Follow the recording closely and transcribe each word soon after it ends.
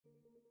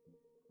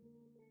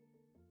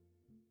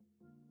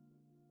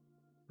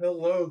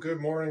Hello,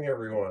 good morning,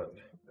 everyone.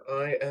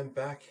 I am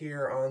back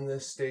here on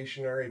this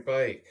stationary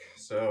bike.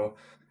 So,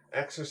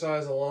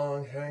 exercise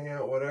along, hang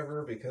out,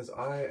 whatever, because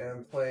I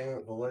am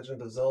playing The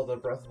Legend of Zelda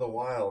Breath of the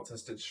Wild to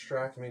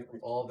distract me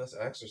from all this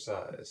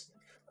exercise.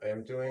 I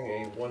am doing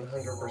a 100%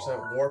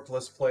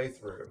 warpless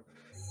playthrough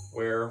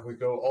where we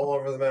go all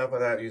over the map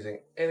without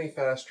using any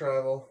fast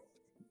travel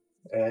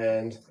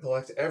and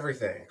collect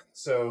everything.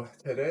 So,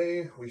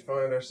 today we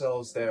find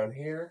ourselves down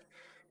here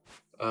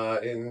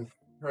in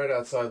right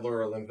outside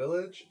Laurelin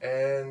Village,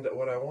 and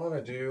what I want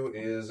to do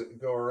is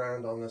go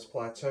around on this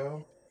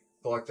plateau,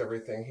 collect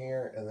everything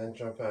here, and then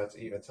jump out to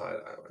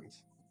Eventide Island.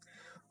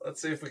 Let's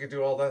see if we can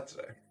do all that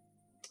today.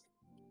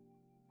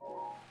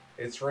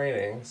 It's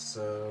raining,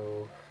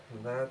 so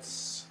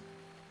that's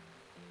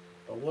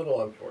a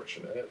little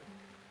unfortunate.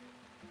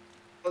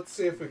 Let's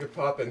see if we could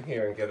pop in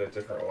here and get a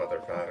different weather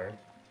pattern.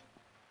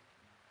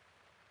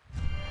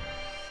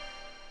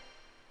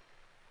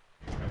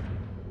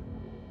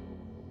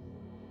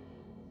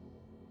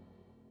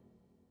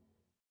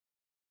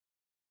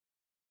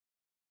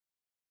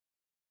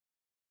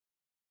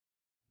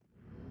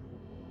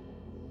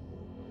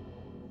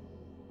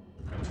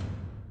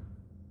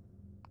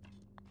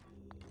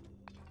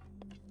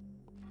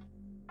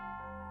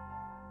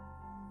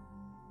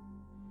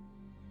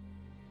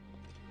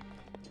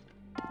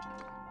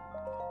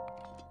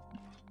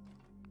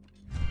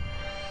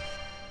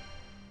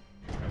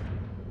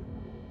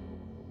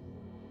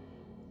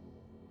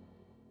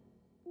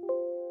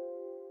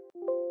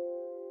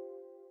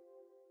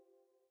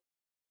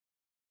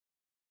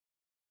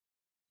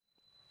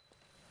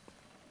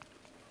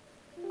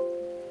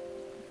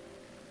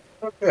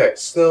 Okay,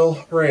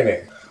 still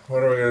raining.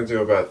 What are we gonna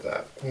do about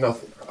that?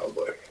 Nothing,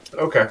 probably.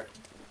 Okay.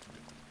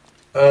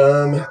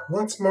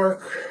 Let's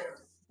mark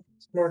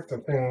the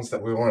things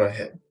that we want to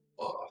hit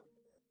off.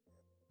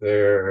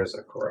 There's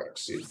a Korok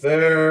seed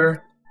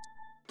there.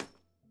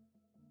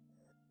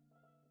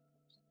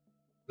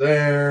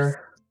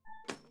 There.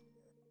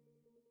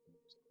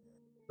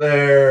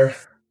 There.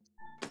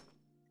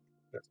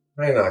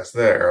 Hinox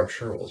there. I'm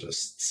sure we'll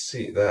just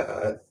see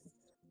that.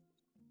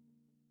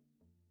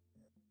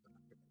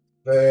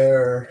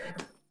 There.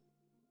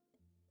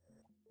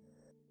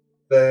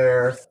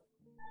 There.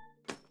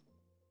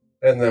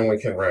 And then we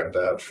can round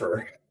out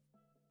for...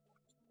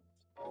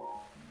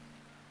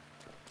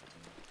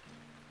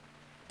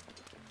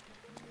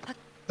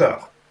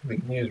 So, we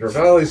can use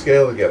Revali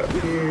Scale to get up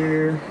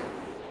here.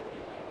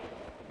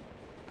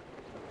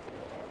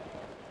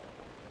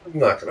 I'm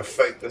not going to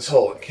fight this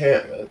whole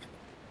encampment.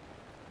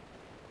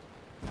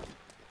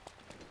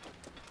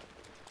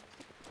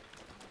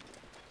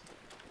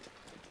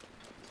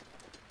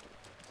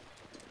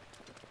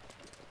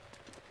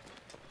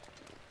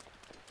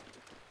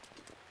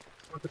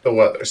 Look at the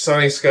weather.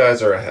 Sunny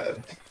skies are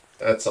ahead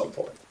at some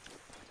point.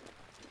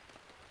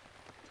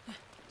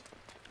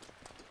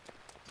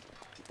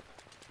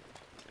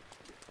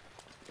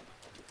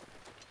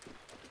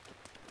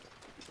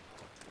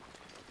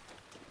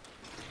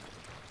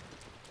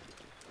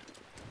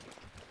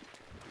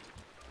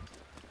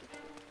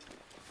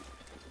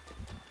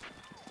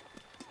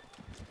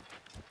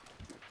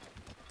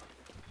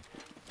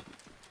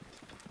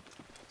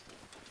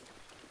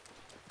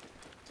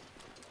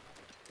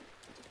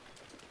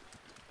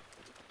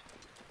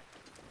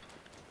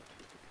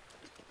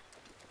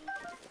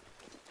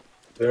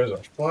 There's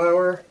our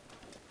flower.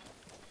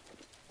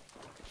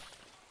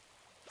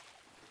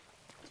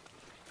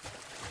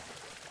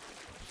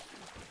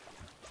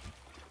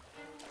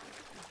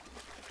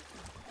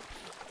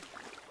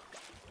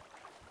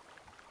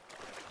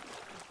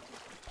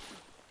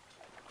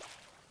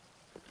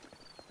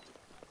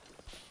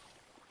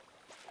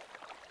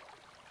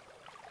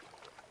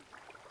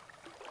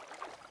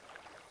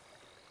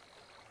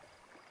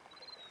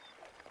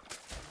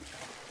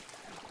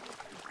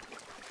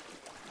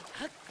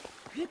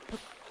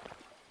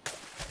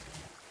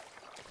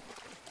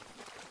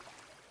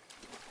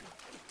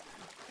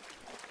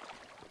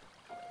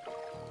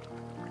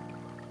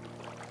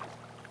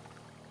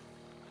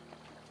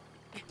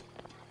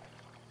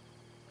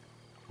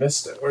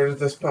 Missed it. Where did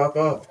this pop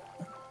up?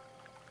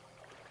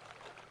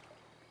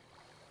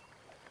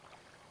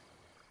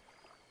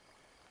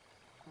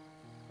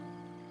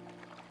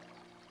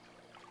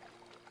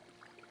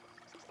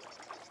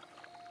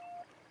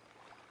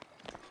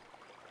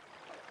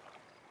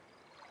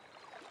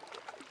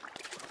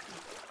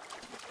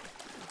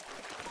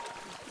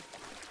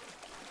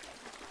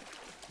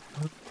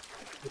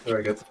 Do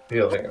I get the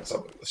feeling it's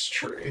up in this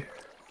tree?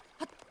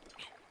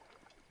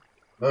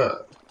 Ah.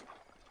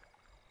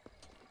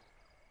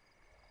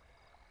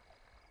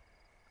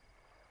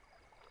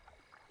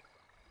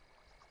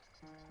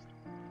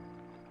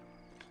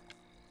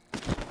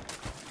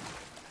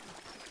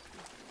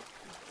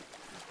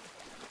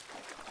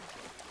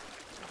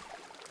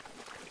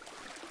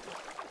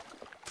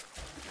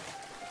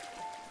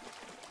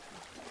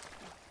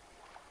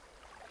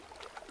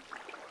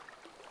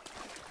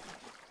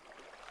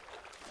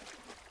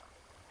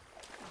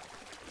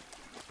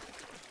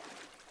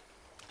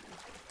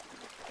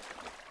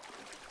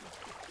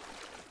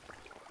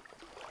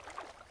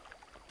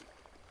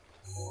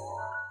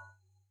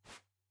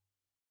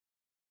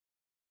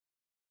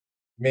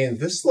 mean,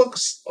 this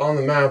looks on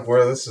the map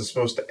where this is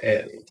supposed to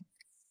end.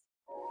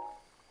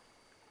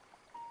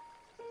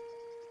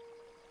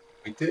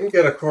 We didn't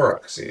get a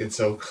Korok seed,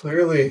 so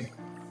clearly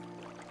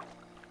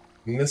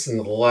missing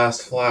the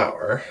last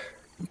flower.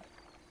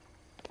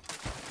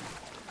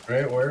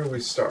 Right, where do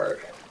we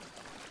start?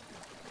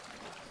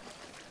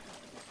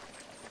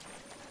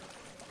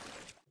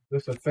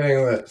 Is this a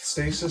thing that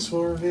Stasis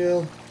will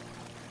reveal?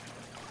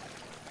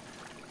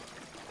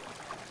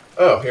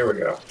 Oh, here we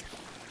go.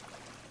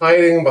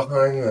 Hiding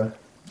behind the...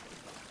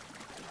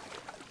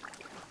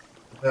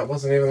 That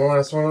wasn't even the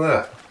last one of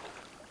that.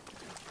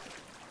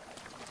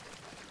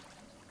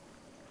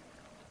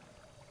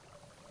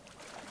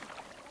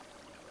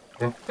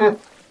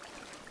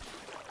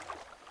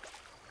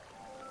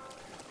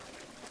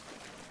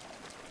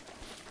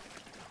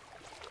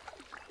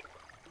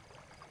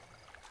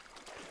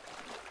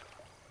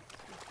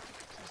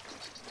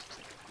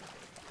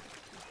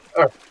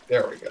 Oh,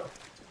 there we go.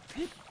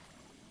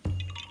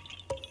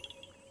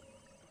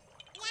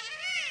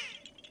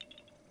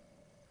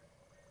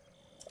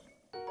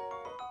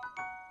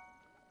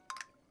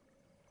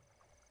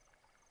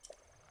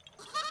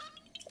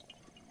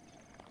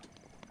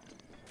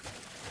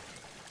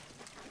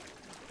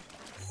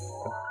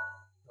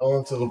 All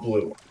into the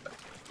blue.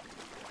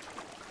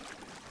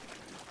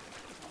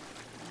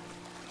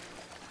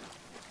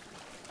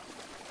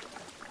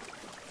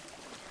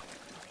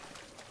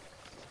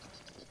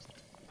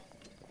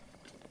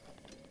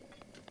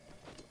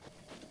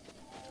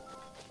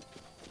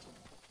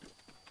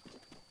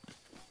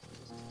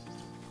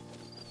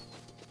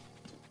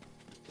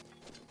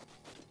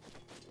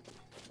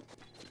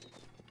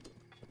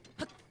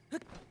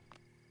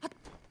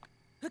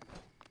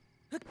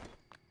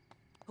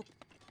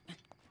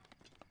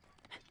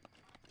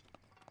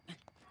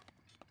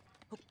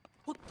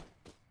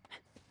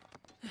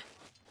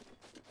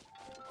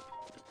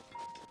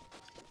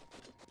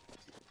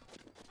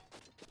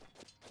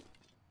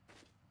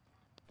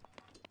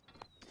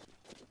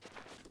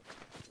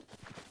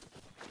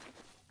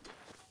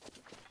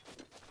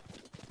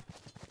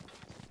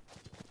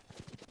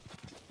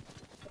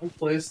 One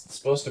place that's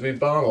supposed to be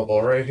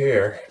bombable right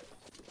here.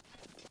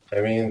 I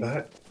mean,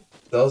 that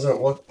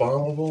doesn't look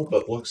bombable,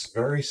 but looks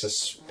very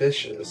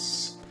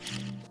suspicious.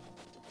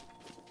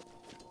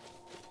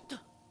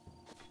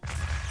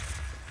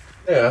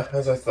 Yeah,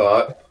 as I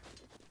thought.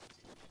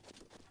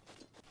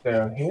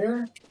 Down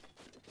here?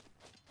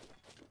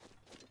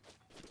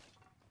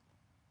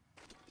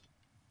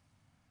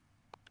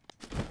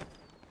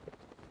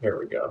 Here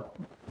we go.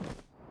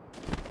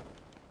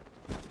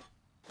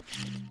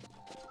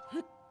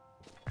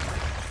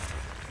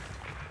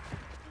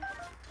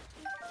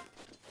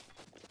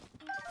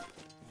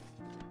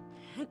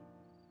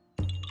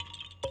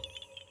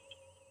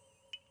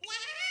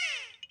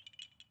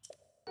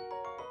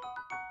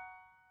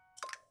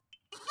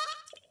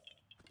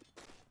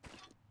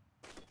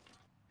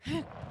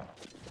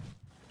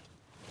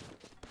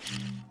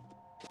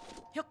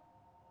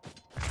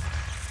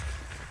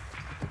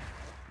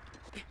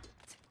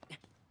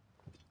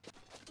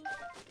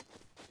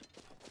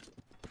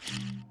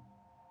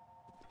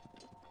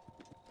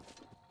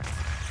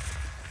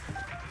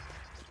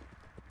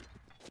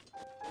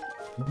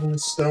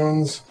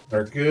 Stones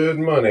are good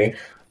money.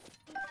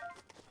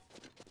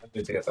 I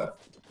need to get that.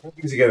 I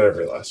need to get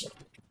every last one.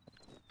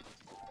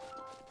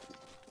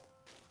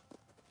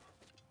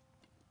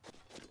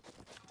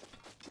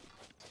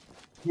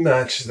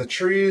 Match the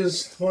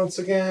trees once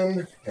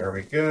again. Here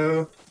we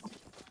go.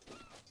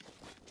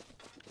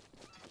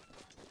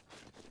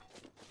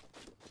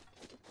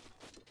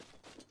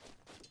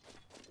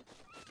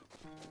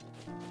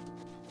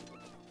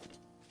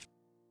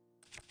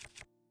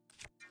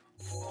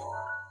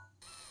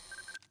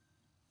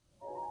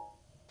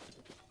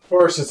 Of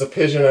course, it's a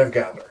pigeon I've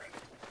gathered.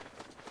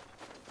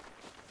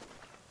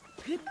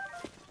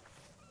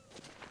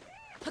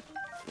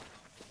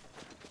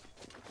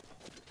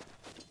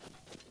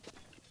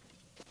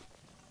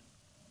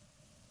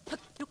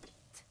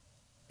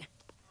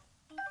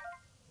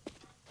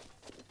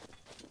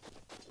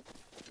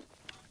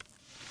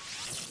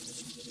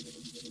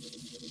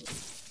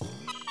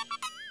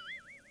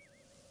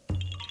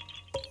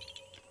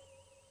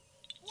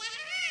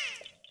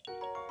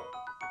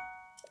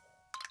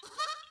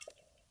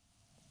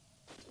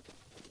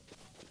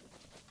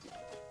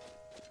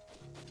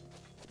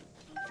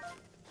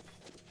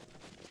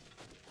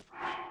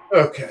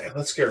 Okay,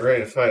 let's get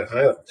ready to fight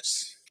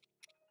Highlocks.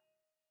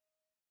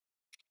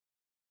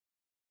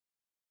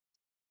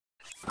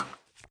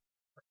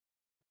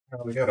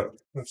 Now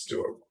let's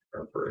do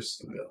our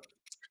burst of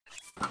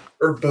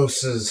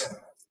Urbos's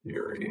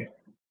Fury.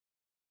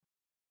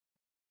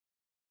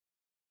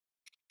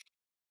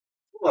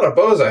 A lot of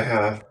bows I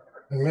have.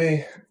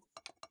 It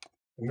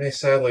may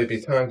sadly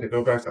be time to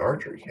go back to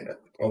archery camp,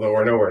 although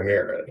we're nowhere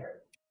near it.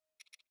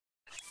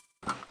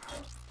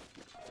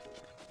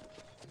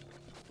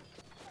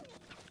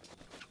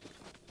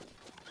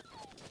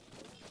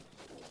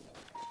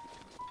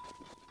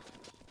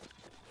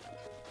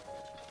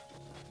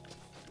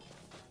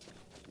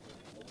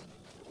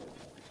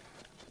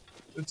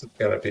 This is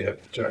gonna be a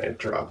giant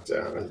drop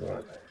down, isn't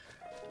it?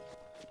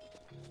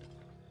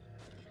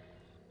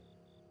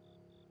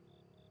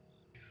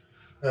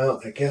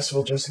 Well, I guess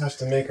we'll just have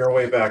to make our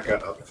way back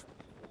up.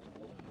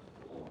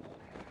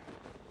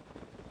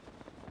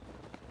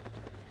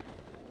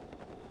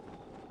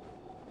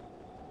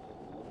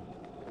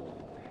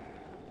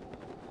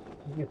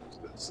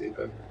 This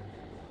even.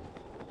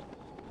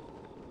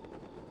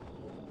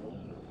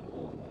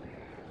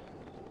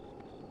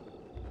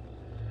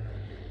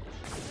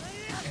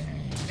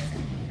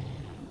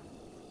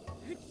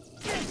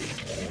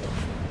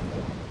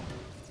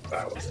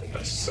 That wasn't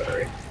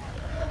necessary.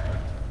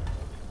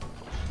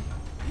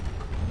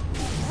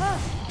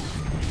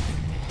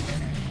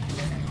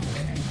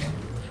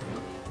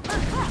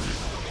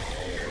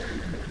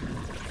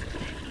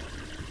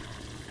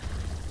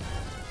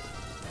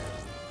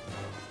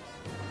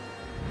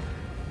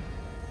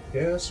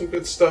 Yeah, some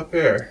good stuff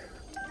here.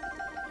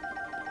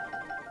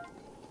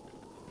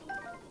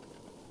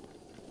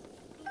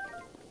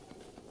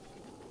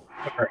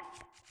 Alright.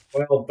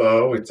 Well,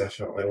 bow, we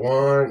definitely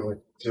want. We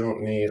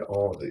don't need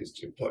all of these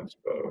duplex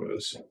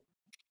bows.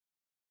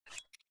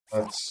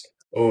 Let's.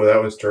 Oh,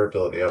 that was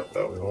durability up,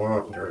 though. We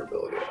want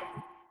durability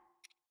up.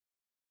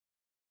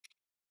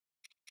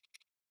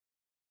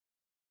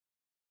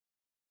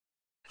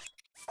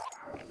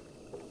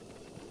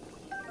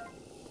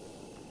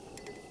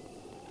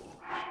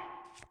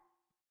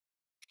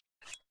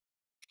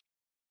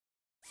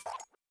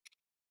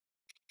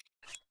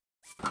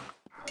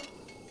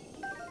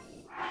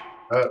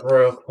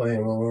 Royal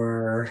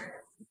Claymore.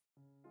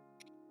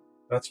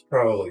 That's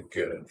probably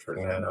good for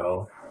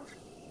now.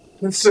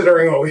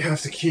 Considering what we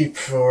have to keep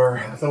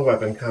for the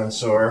weapon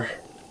connoisseur.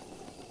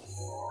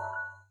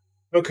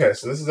 Okay,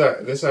 so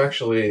this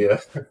actually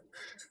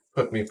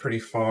put me pretty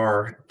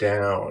far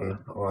down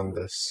on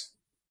this.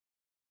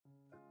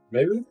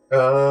 Maybe?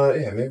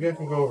 Yeah, maybe I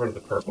can go over to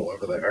the purple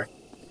over there.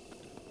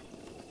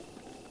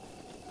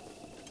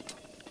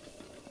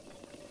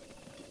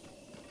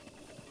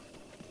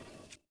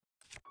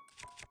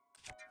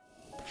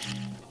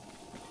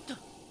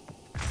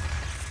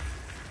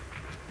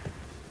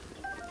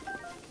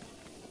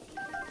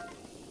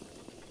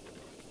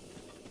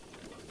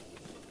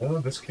 Oh,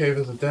 this cave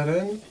is a dead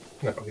end?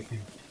 No, we can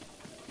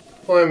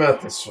climb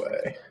out this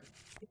way.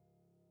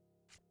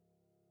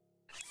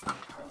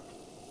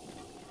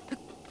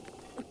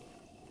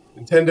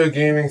 Nintendo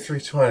Gaming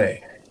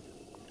 320.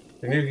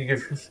 I knew you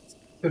could give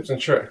tips and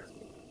tricks.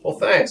 Well,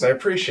 thanks, I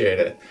appreciate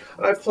it.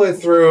 I've played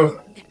through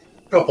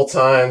a couple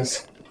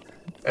times,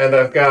 and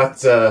I've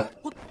got a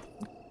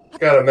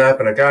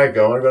map and a guide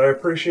going, but I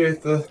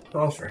appreciate the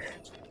offer.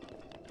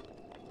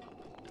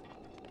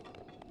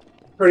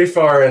 Pretty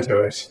far into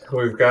it.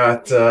 We've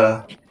got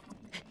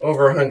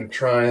over 100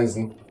 shrines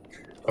and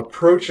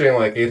approaching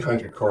like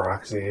 800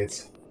 Korok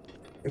seeds.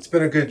 It's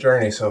been a good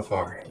journey so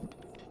far.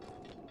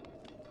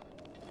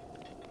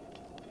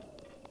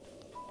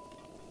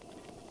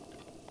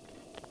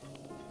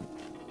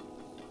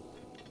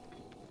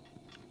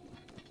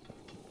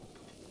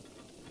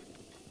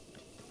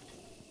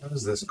 What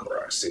is this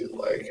Korok seed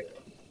like?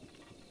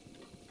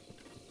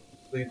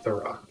 Complete the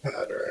rock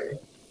pattern.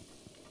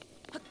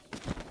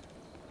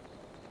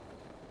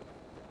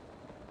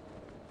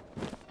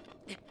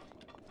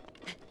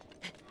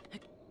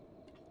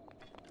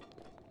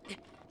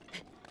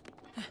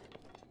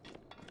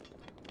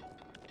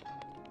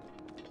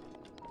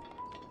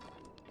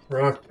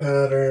 Rock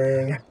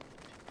pattern.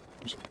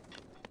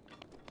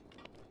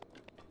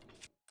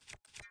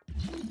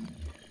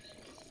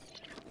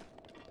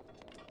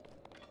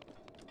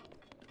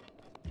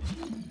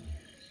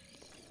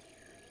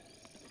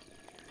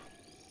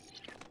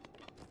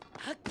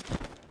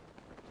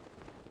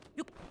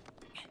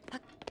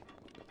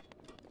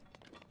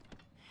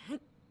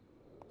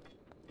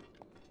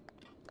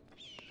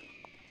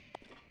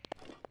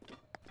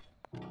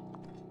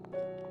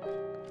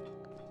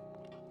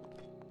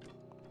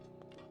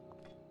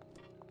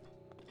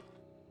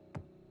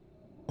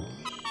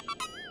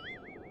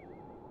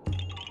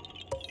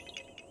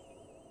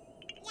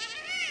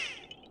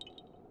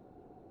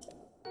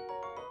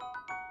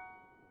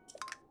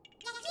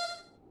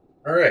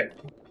 Alright,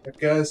 that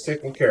guy's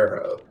taken care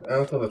of.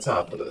 Down to the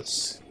top of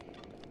this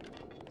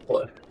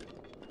cliff.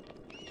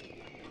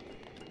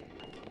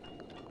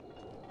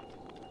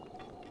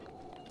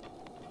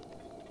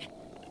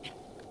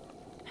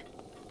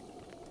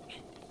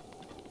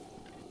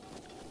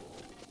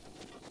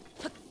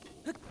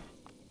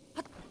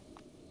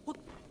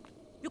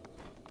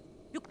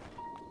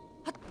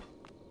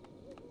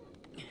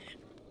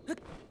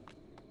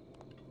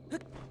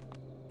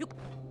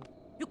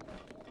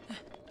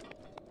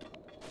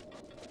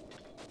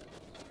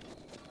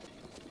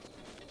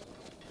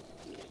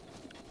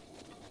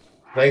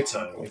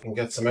 Nighttime, we can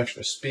get some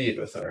extra speed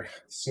with our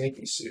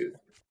sneaky suit.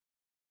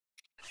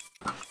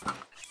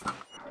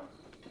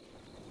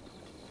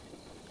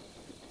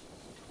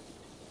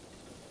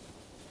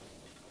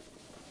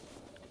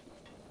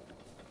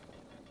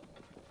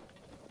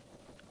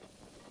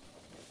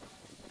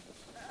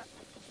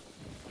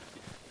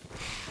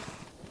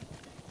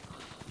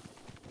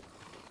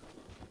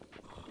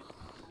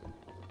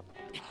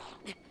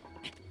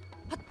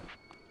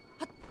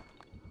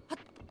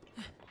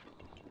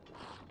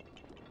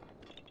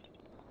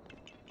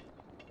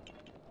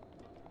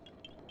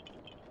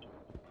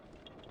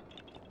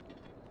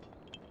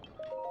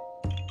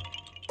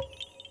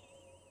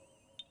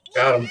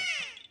 Got him.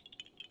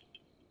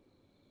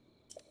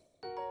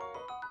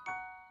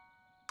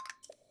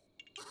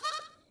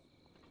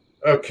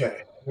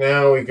 Okay,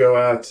 now we go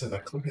out to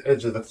the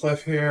edge of the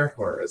cliff here.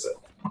 Where is it?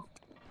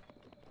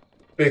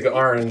 Big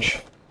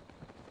orange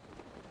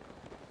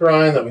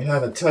shrine that we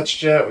haven't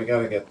touched yet. We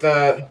gotta get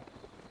that.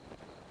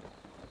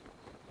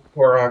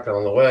 Korok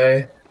on the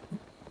way.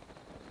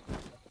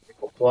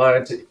 We'll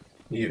fly to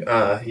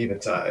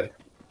Eventide.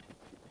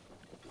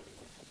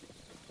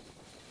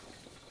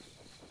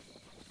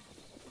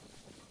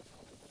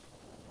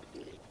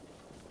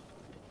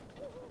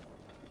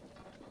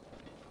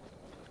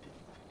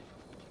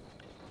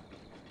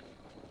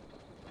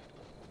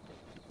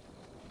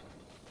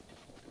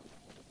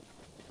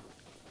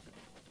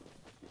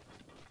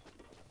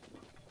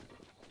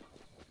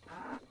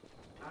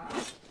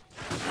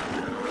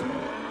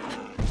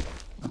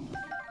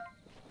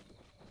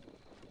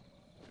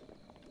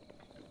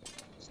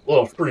 A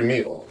little free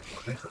meal.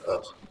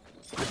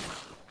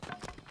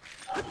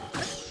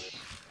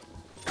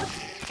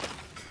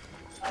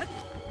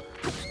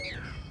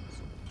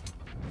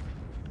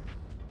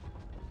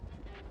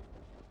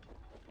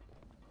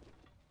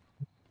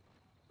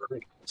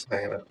 It's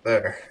hanging up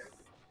there.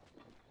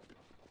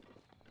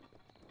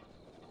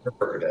 The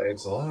bird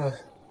eggs, a lot.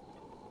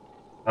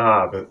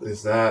 Ah, but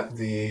is that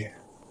the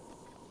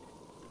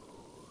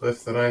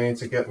cliff that I need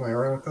to get my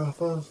rock off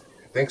of?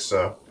 I think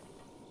so.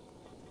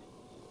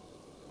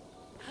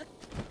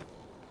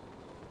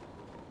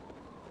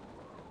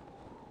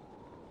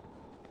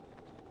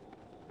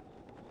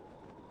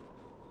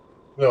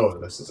 No,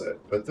 this is it.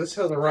 But this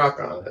has a rock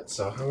on it,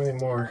 so how many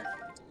more?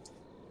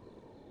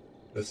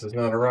 This is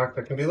not a rock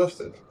that can be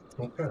lifted.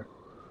 Okay.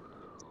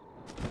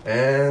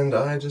 And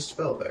I just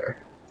fell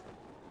there.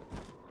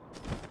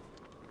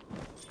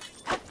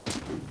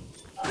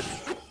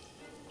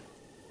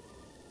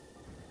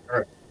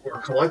 Alright,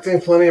 we're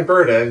collecting plenty of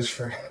bird eggs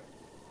for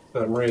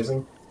some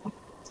reason.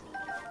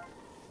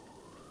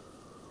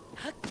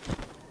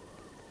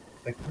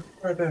 Like,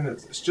 where then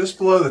is this? Just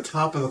below the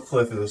top of the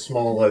cliff is a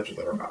small ledge of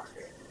the rock.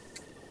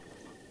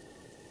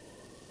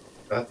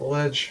 Is that the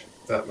ledge?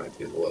 That might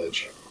be the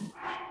ledge.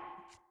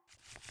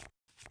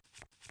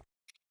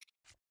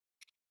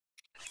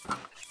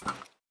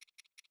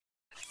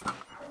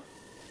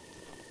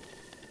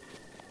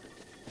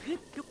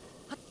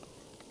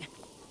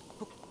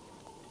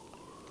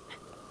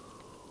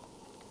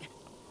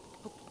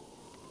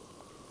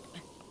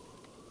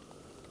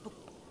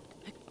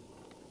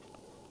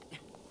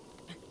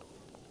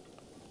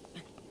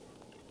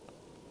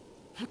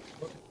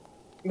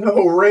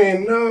 No,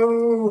 rain,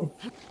 no!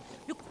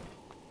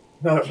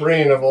 Not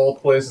rain of all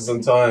places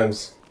and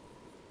times.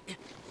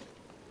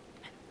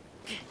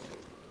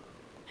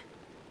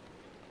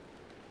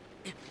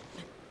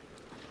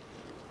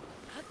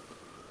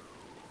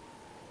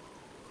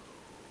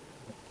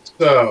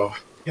 So,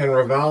 can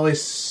Rivali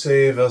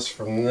save us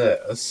from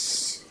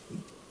this?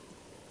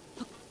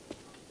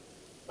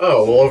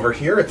 Oh, well over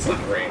here it's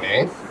not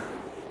raining.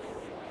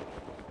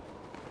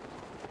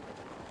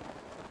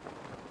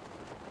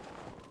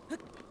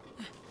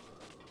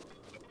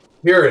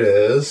 Here it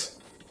is.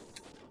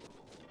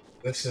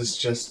 This is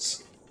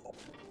just...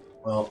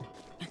 well...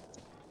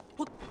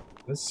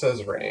 this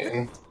says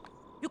rain.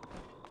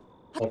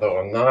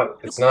 Although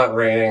it's not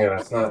raining and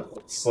it's not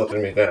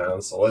slipping me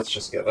down, so let's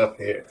just get up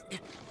here.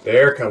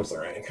 There comes the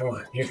rain. Come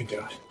on, you can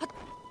do it.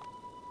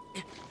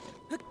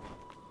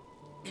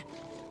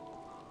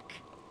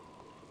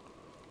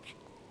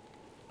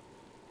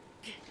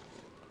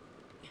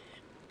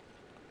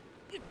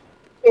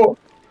 Oh,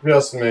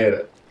 just made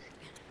it.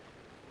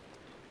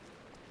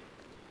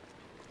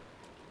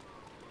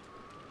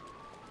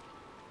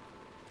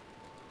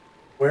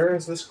 Where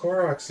is this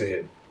Korok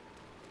seed?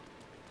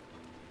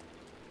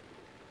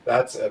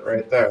 That's it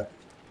right there.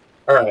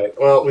 Alright,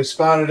 well, we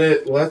spotted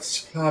it.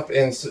 Let's hop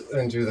in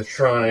and do the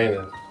shrine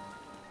and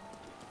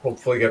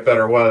hopefully get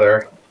better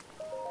weather.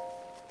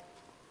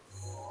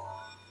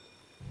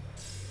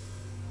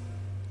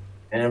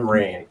 And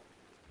rain.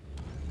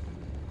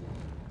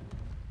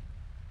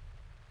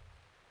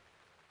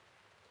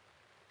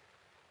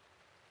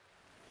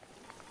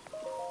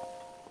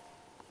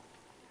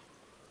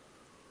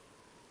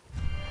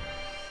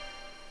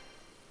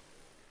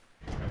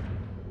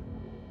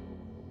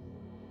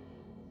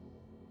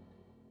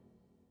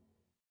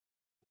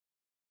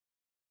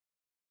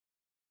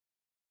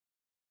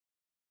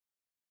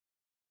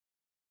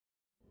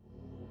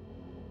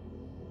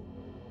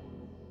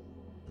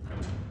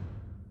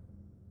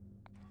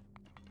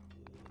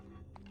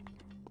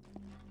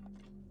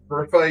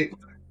 For a fight.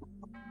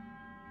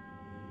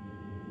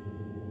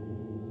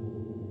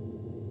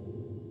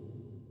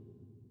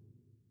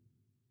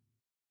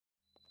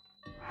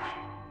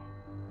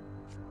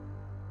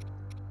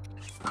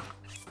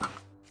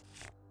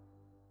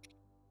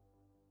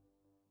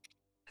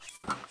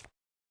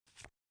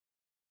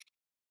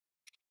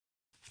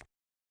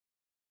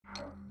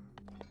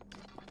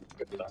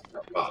 Good luck for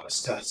a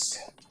bonus test.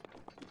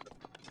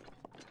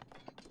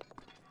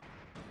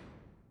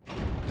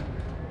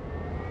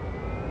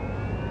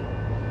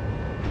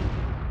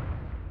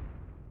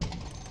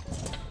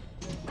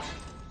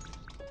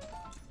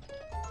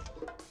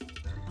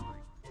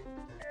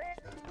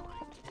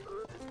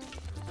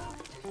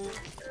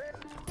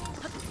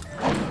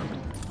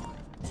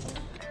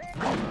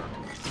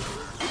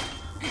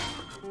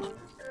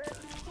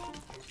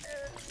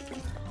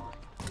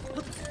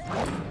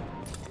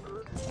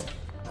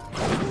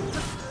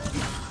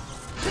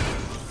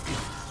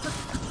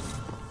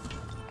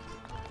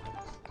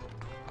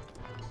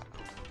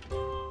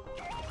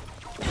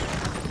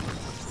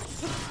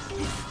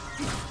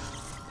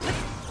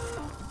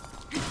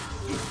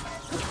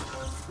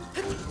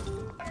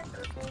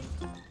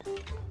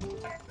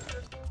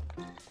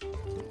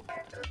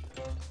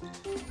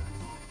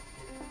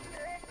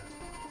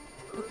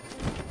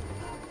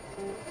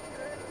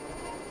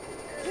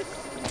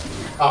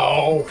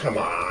 Oh, come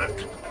on.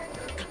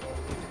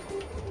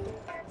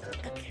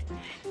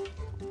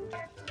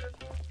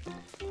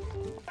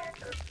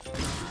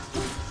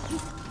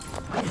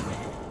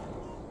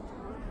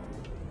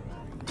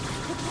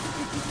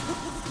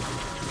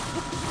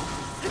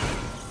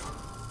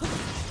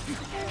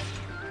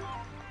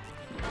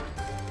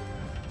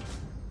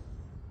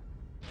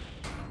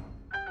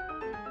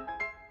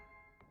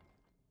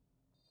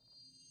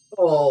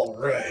 All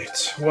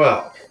right,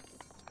 well,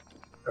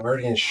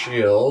 Guardian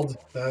Shield,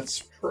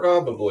 that's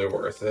probably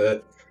worth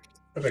it.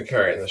 I've been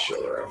carrying the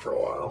shield around for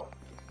a while.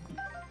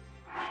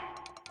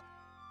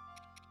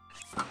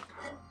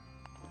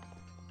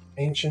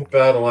 Ancient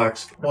Battle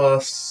Axe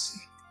Plus.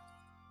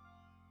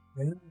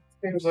 Yeah,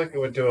 seems like it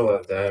would do a lot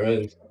of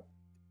damage.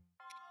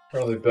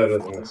 Probably better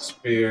than the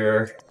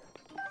spear.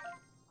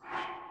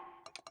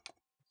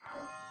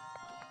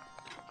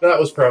 That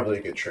was probably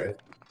a good trade.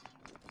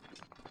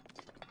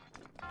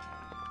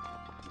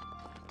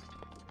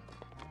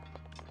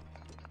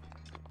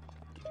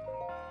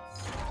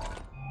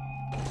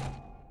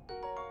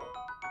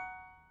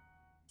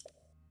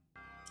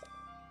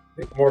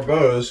 Make more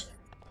bows.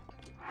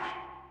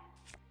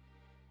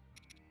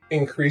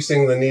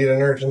 Increasing the need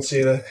and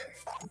urgency to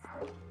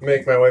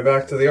make my way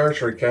back to the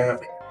archery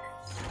camp.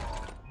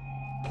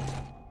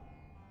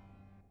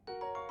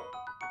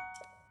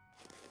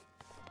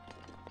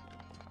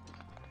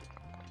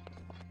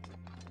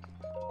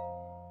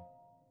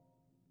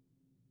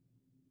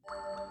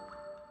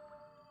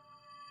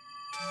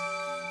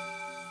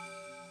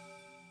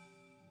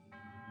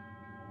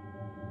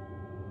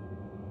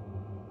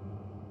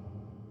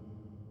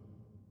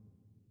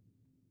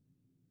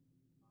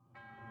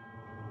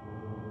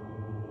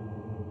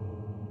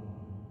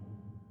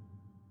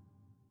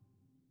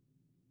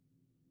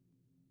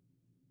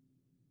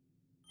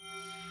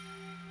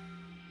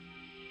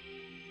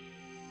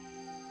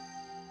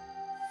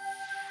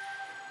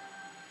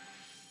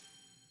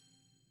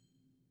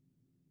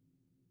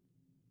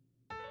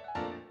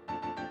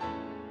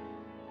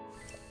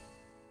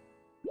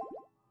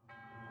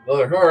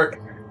 Another heart.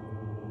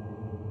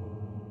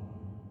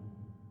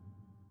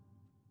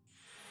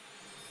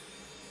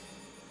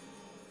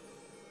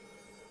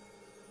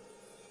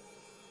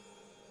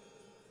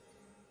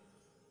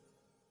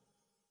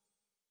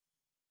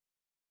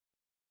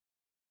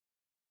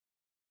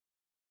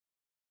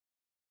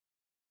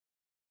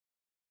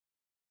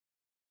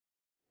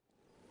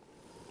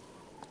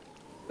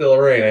 Still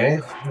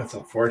raining. That's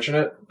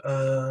unfortunate.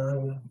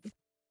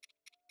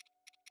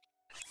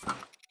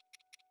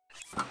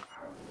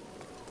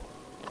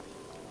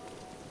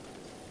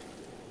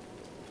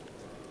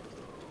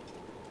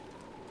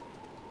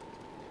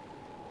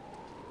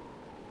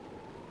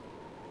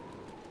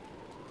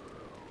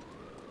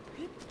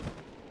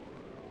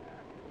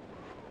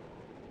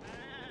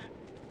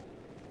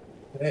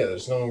 Hey,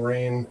 there's no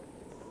rain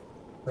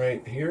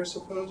right here,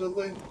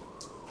 supposedly.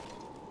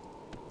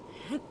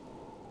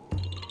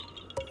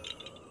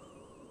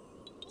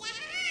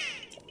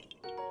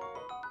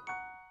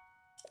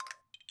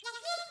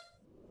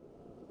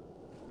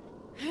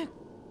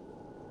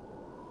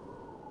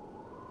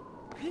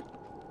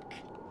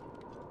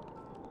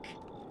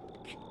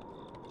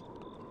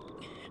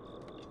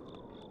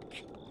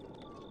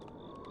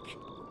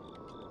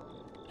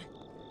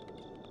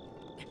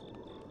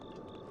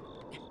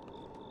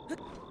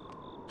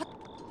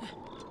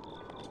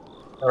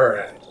 All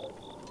right.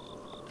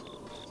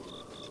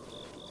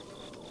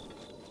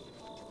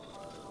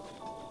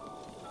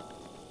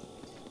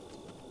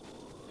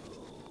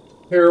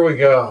 Here we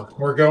go.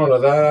 We're going to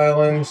that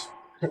island.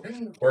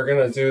 We're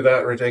gonna do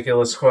that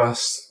ridiculous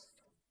quest.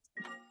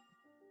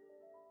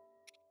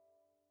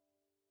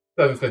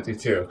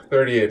 7:52,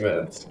 38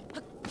 minutes.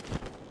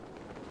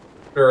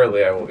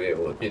 Surely I will be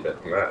able to beat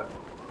it from that.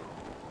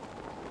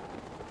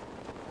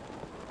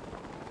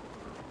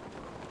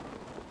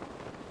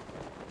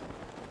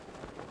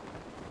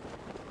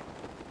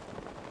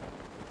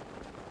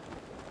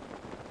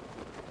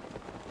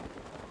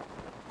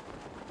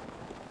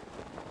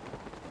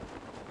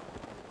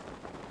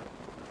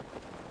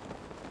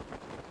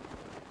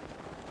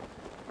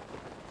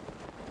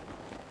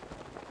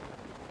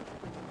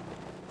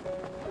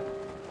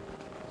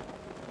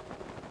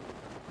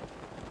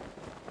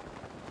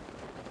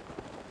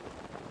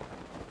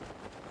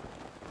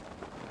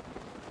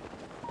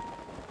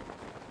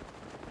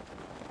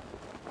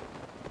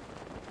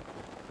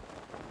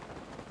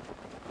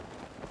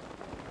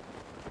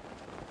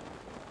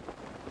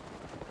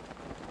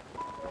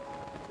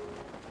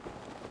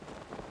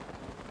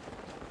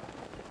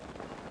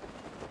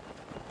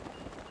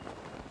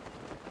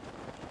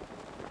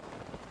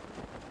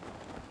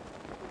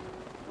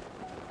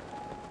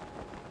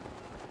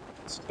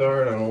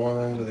 Start on one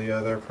end or the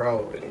other,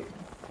 probably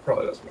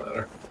doesn't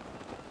matter.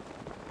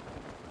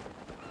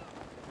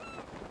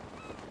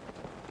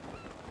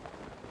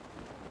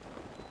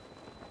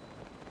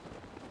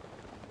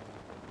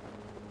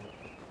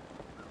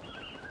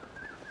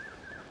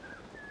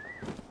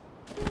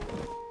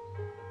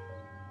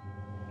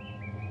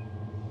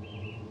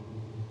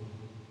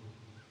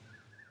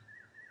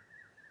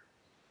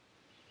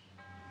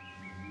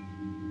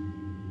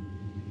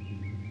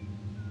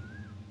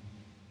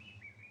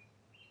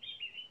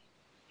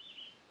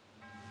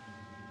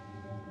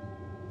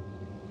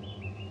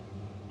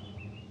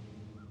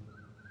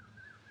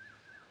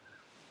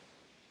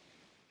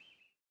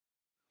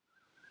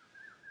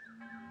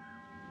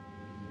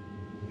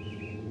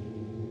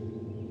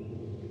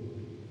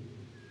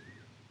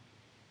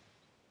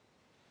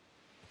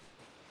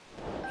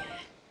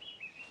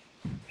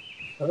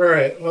 All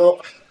right,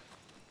 well,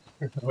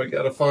 we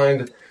gotta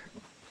find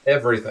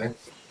everything.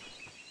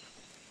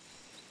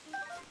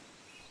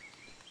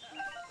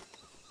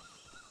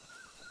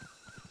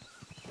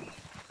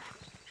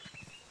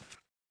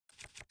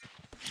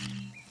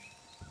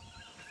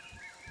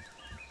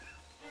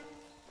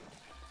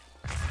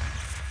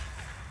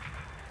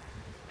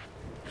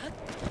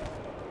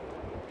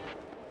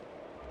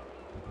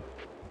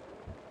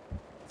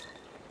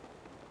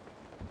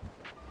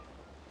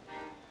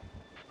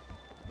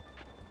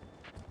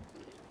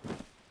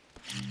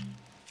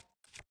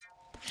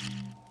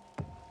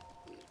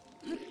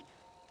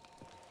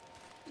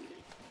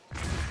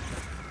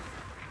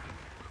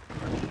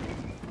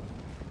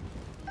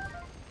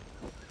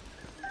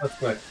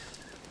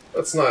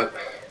 Let's not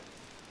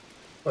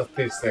let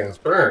these things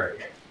burn.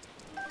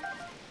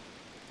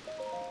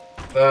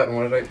 That and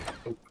what did I...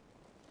 Oh.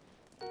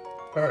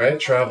 Alright,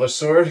 Traveler's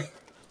Sword.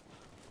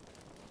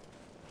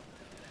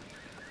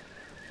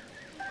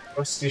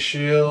 Rusty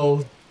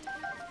Shield.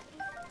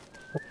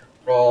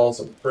 All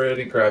some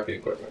pretty crappy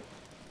equipment.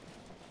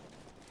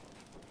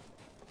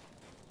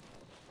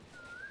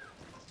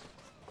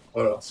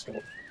 What else can we...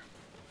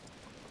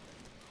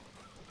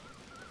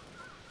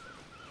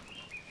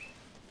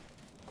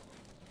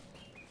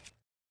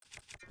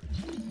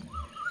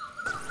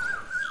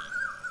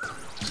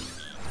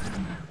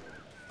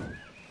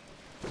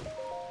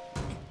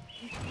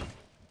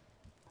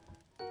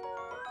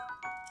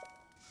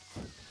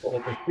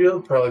 Older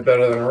shield, probably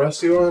better than a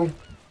rusty one.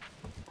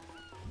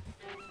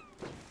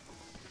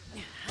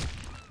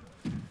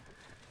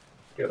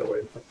 Get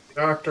away from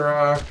Dr.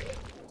 Rock.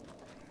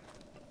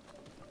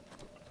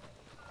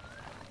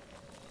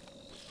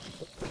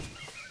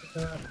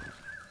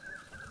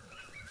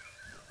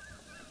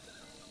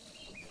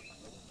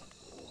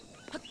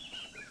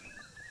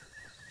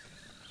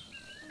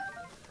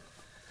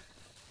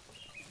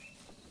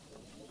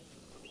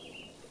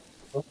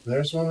 Oh,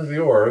 there's one of the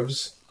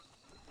orbs.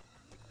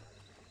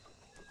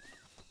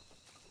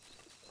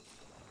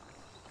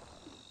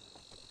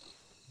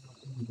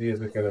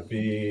 These are going to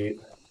be...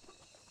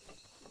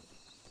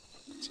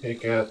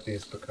 Take out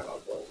these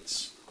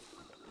bokoblins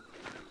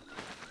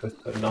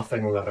with the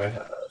nothing that I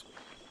have.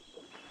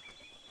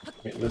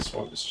 I mean, this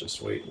one is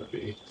just waiting to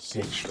be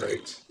sneak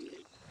straight.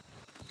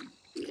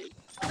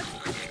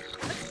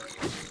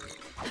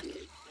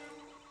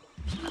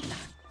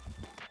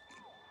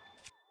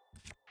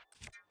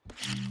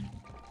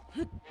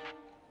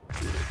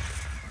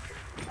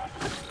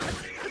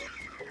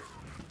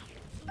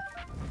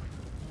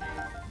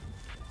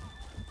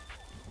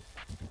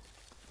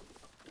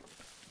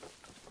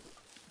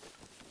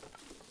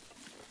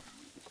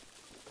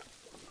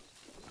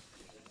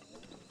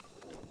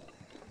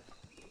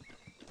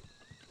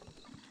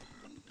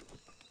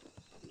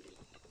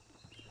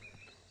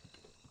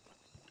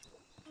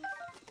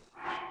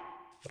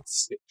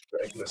 Let's see,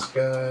 drag this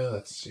guy.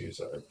 Let's use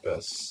our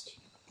best.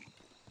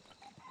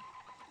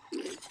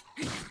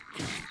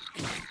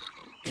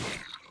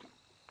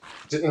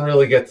 Didn't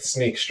really get the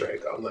sneak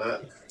strike on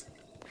that.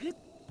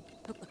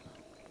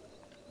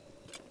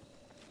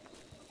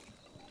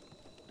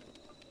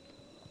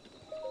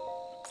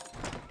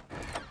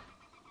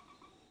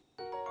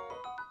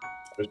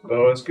 This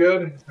bow is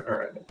good.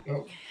 Alright.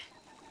 Oh.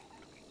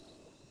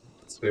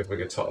 Let's see if we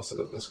can toss it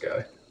at this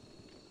guy.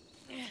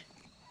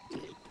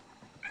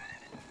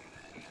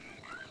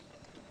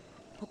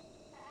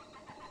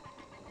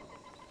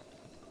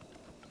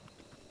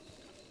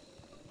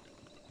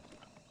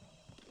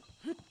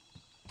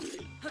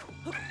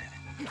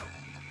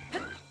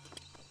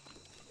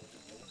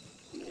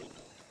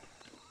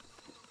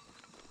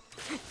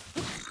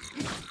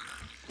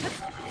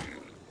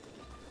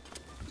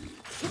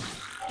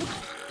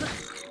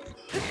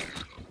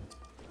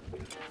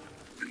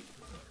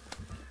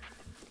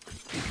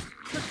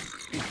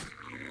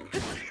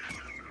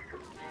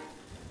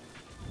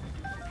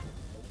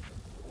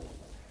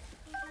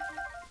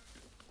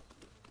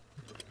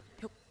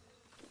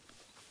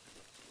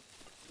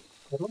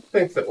 I don't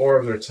think the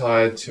orbs are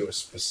tied to a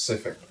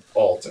specific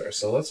altar,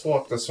 so let's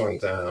walk this one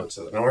down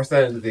to the north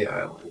end of the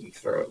island and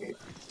throw it in.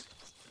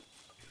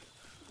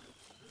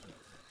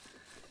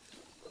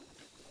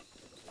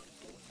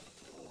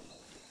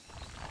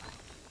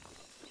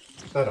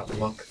 that a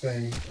muck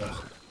thing?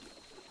 Ugh.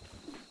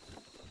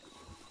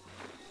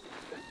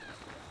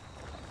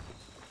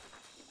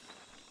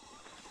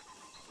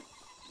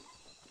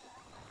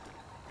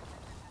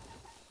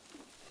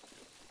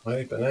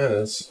 Mighty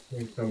bananas. We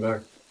can come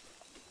back.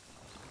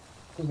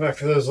 Come back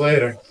for those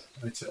later.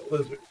 Whitetail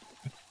lizard.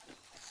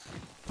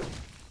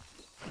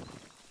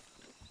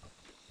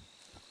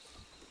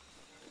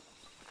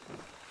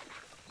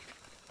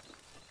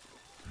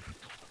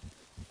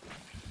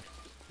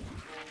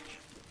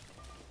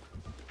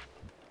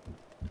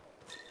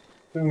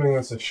 Assuming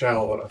that's a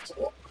shallow enough to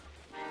walk.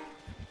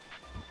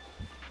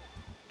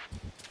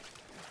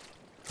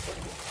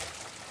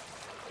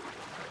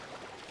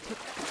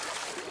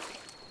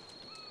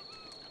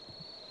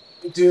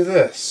 Do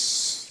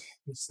this.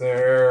 Is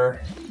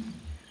there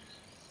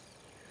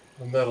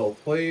a metal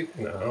plate?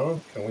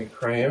 No. Can we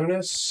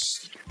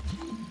cryonis?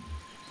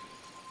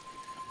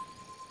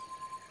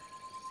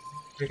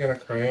 We're gonna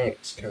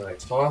cryonis. Can I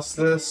toss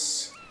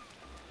this?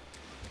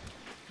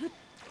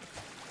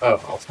 Oh,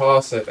 I'll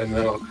toss it and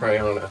then I'll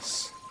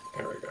cryonis.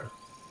 There we go.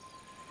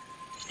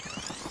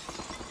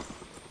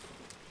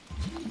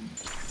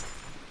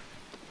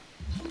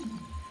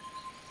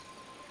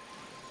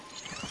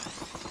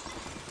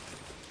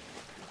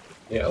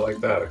 Yeah, like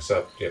that,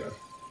 except, you know,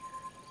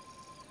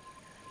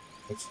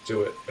 let's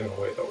do it in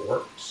a way that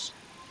works.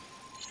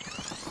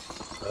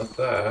 Not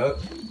that.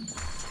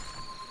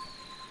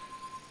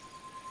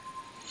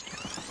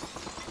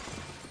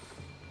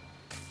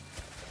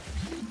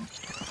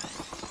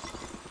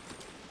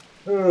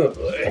 Oh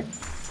boy.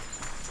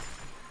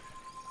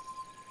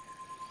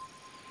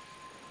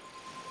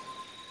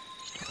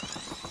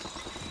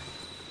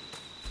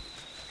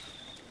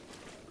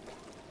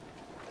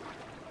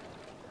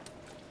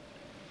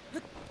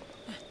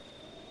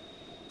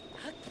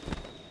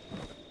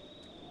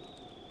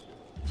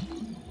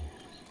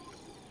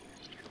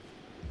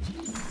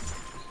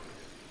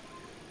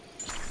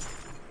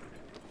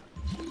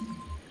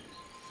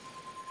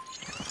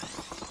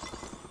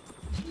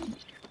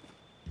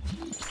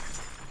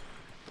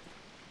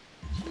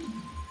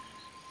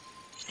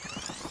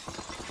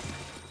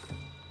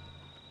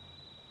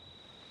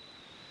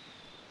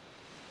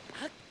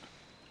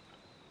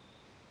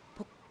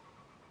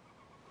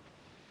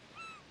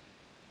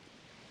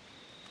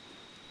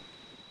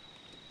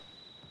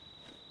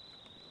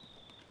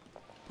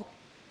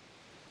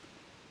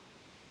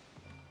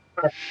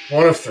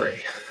 One of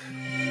three.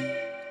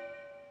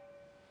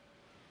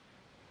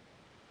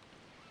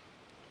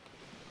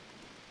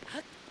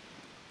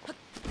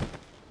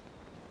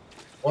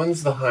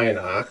 One's the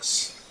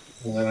Hinox,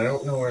 and then I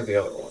don't know where the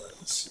other one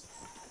is.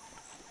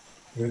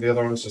 Maybe the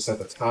other one's just at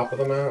the top of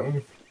the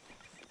mountain?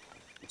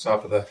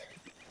 Top of the,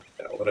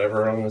 yeah,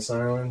 whatever on this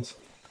island.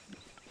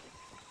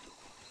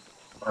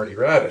 Hardy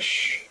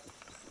radish.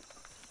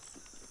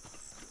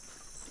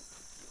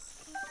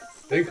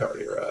 Big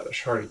hardy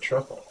radish, hardy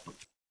truffle.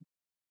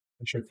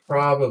 I should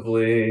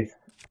probably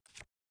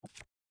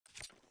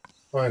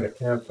find a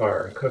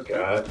campfire and cook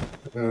at.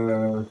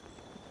 No,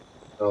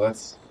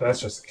 that's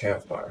just a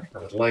campfire. I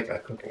would like a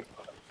cooking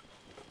pot.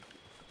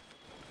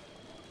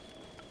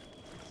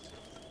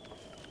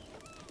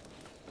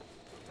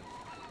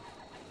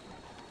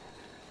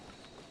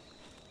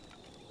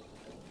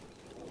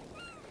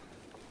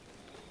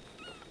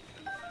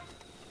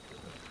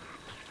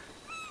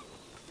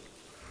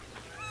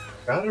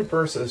 Battle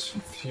versus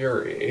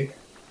Fury.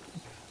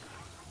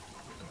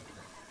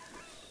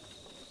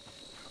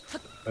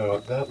 Oh,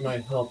 that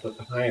might help with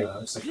the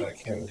Hinox if I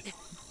can get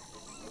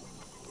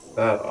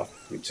that off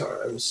a few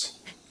times.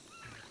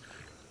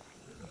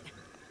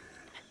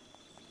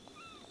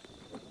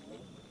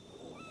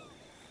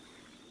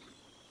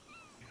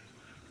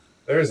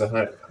 There's a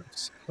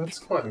Hinox. Let's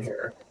climb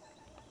here.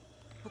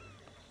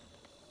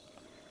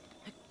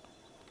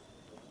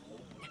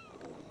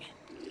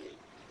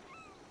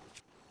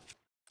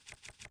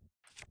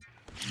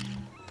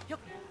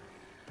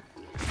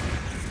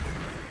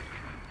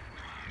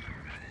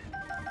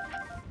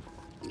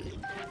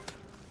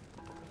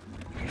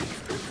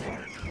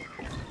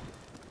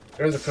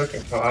 There's a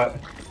cooking pot.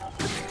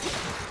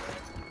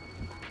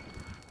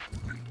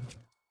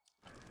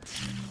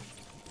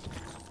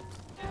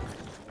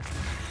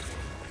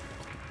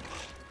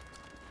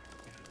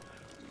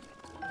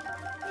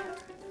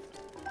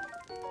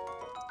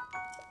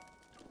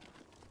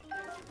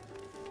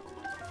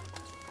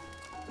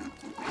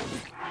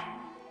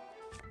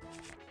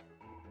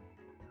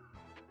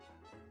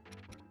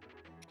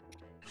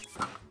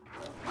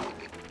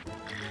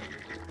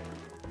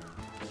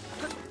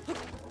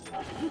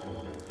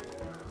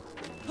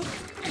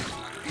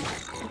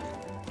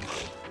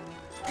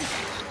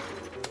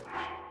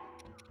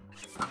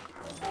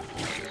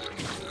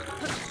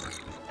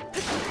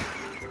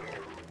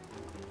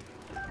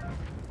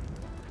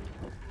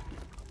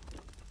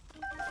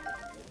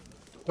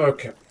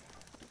 Okay.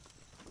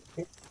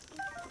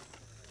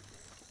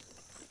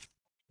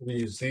 We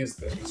use these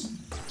things.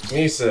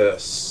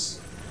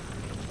 Nesis.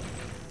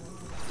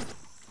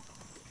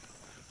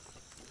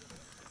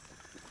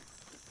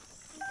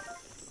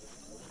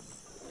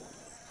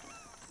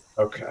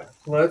 Okay,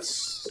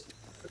 let's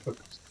cook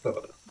the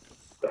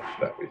stuff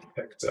that we've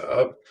picked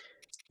up.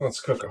 Let's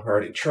cook a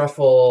hearty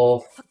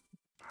truffle.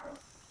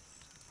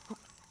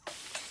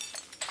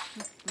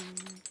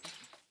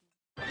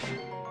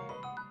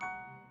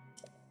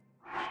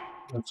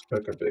 Let's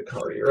cook a big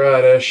hearty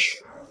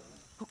radish.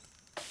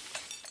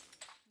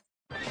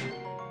 I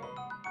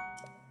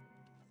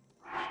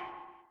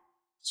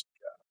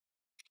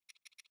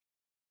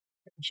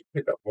should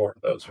pick up more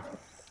of those.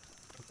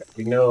 Okay,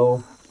 we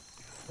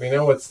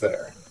know what's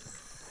there.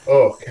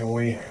 Oh, can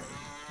we?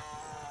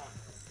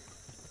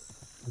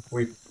 If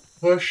we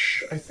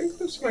push, I think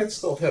this might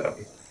still hit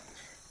him.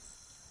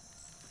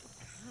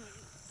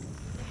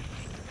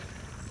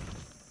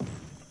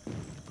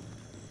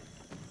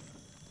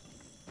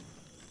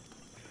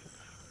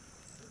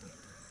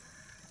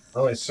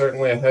 Well, he's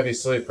certainly a heavy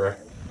sleeper.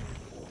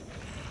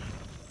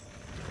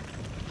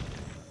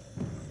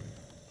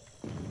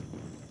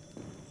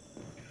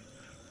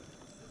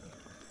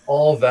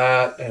 All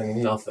that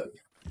and nothing.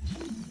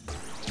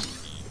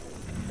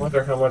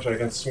 Wonder how much I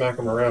can smack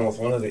him around with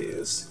one of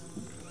these.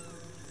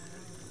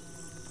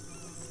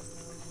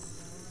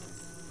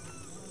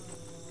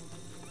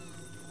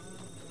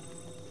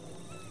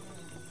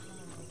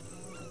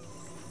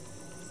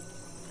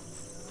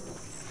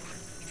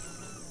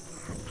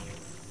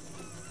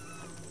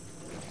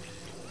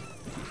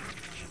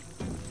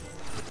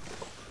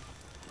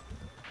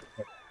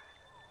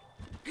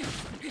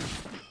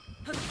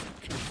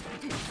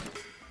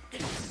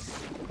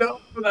 No,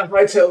 that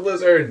high-tailed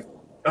lizard!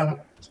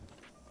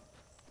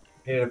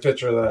 Need a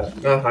picture of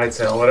that. Not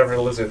hightail, whatever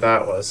lizard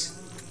that was.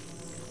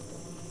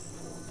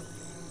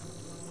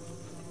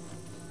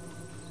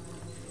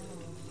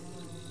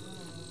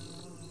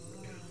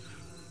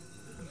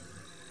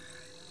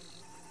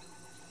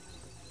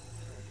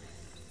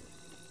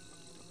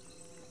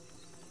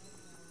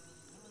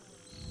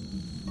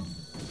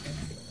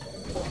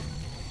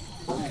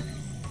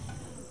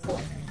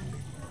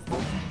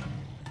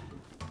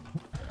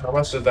 How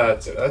much did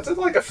that do? That did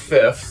like a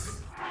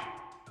fifth.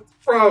 That's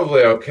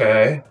probably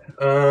okay.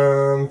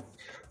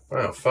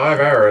 Wow, 5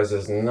 arrows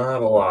is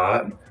not a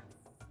lot.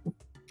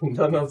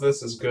 None of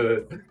this is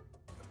good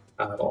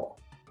at all.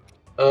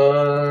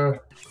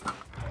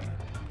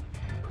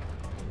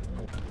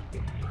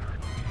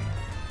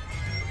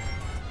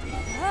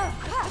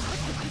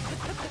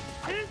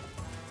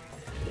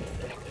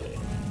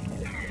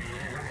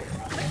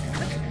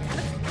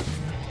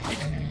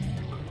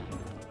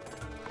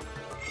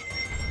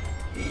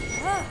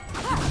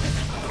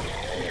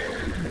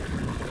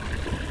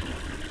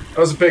 That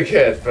was a big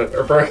hit, but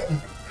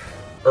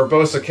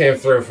Urbosa came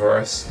through for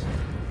us.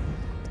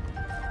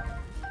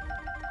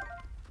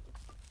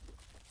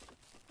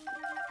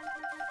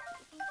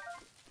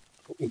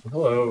 Ooh,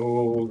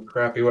 hello,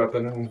 crappy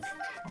weapon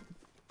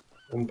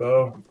and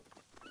bow.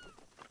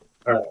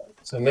 Alright,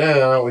 so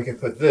now we can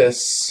put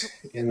this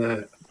in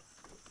that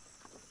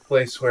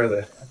place where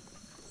the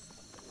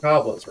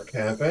goblins were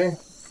camping.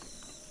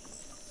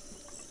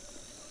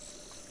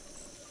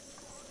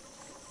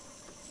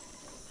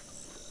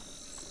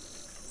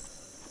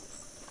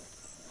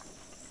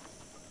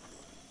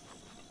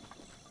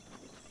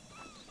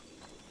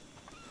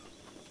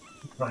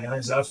 My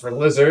eyes out for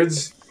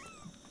lizards.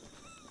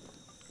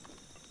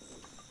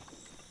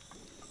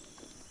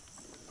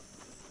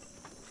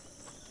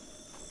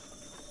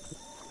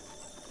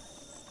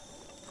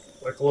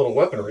 Like a little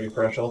weapon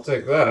refresh, I'll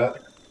take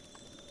that.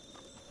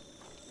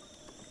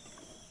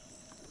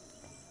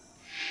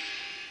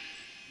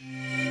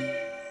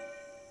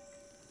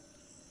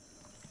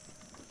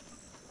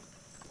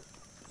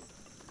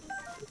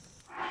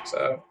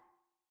 So,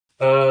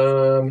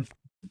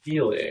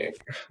 healing.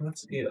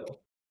 Let's heal.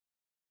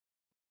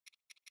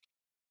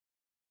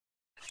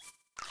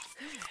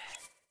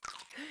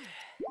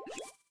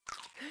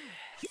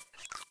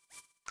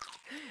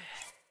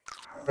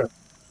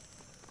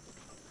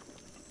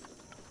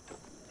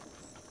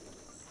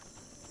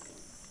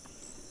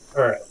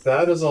 Alright,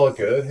 that is all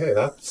good. Hey,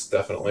 that's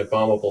definitely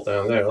bombable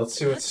down there. Let's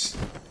see what's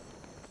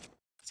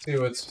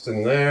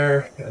in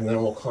there, and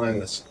then we'll climb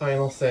this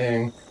final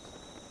thing.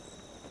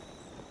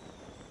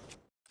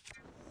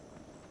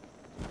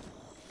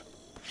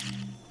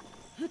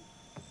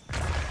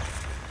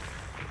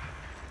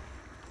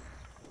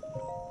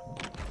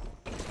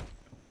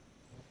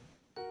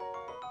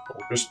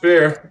 Soldier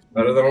spear,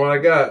 better than what I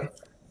got.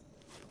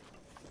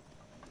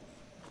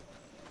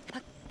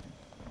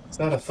 Is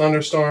that a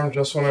thunderstorm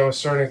just when I was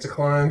starting to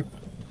climb?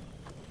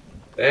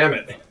 Damn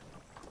it.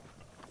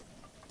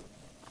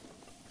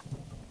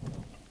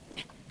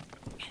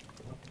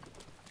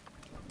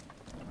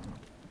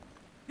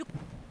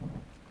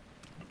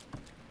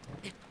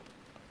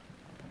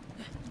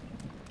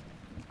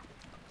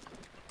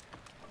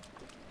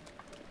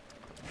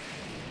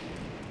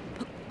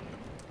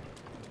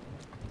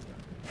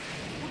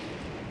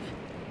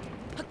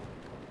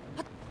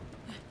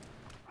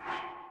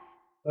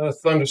 A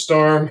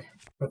thunderstorm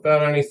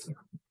without any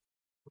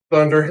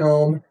thunder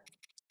helm.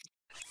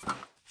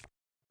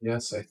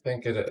 Yes, I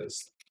think it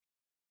is.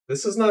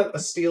 This is not a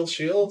steel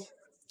shield?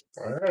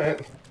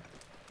 Alright.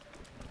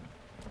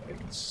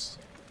 It's...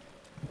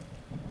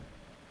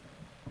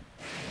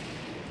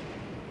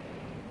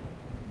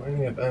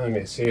 Plenty of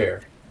enemies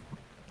here.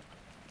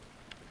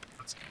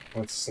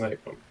 Let's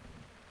snipe them.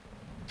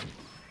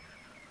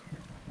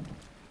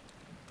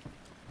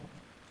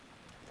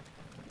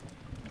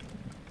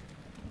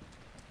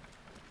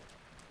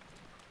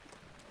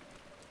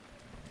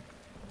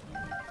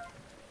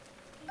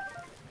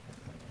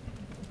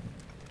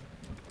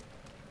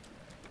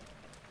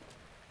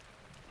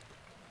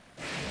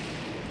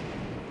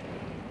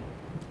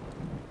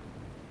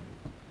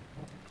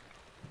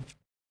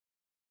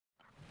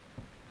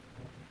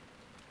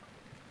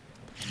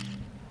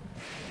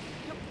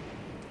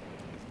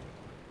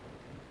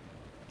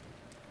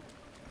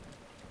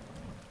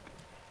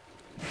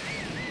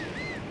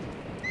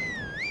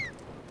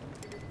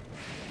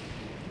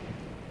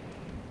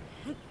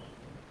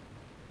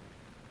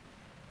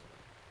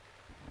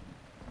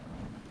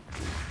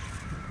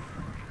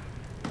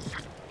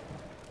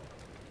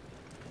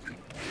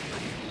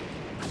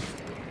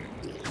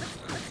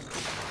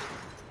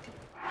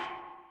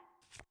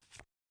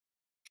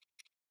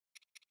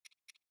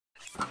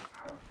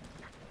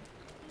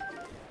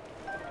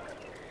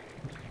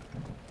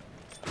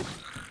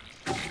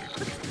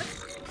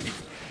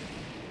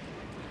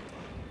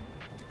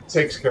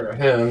 Takes care of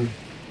him.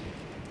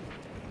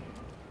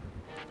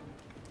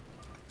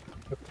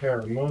 Took care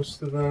of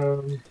most of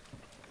them.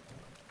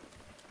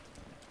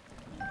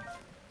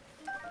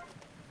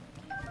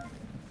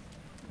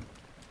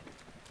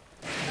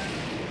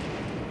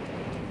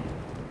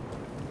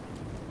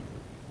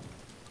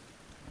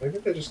 Maybe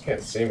they just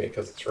can't see me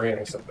because it's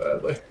raining so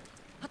badly.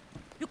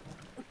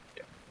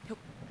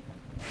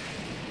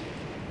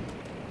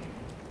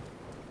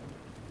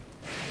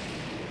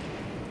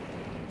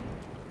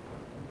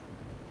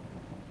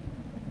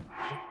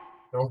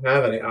 Don't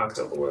have any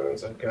octo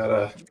balloons. I've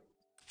gotta.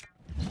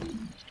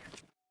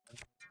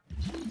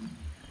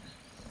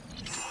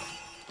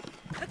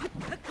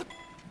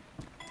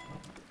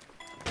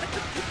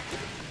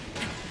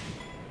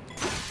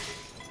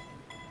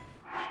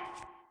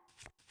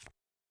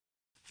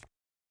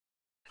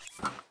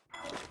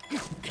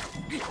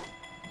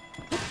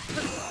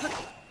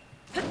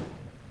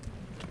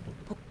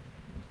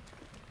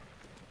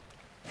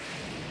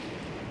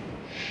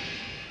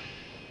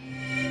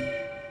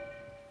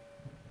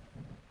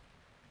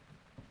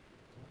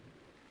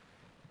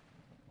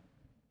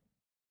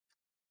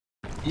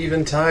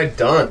 Eventide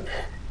done.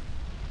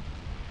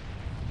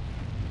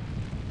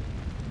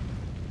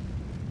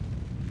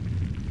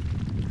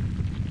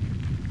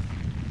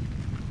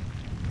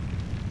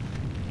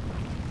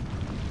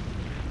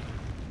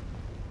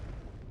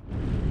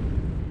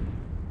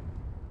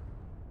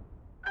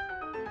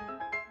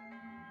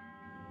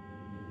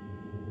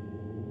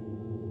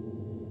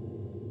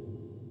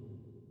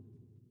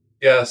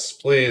 Yes,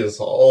 please,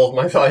 all of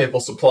my valuable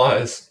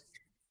supplies.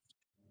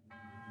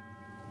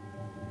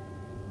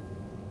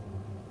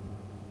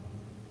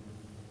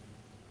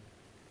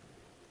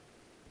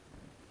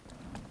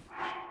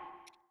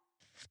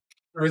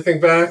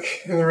 Everything back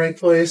in the right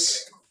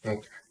place?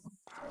 Okay.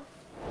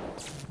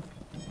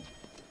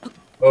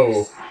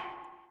 Oh.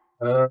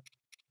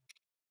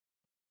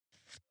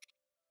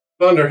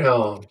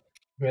 Thunderhelm.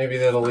 Maybe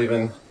that'll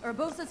even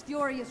Urbosa's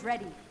Fury is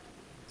ready.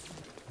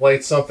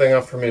 light something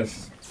up for me to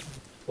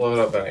float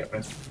up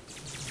anyway.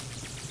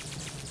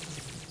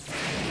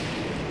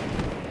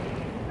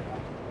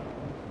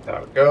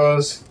 How it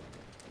goes.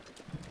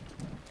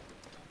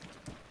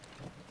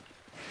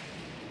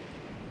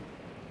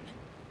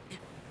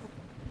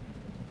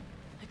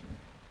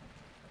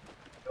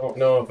 Don't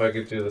know if I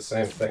could do the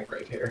same thing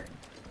right here.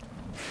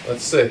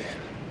 Let's see.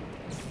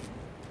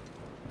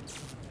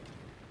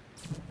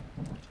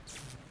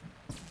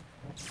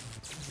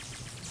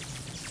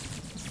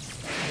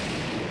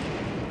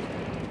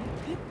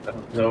 I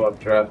don't know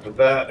updraft with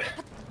that.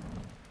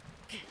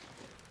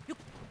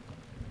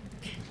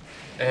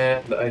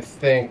 And I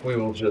think we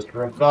will just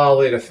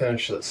volley to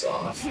finish this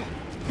off.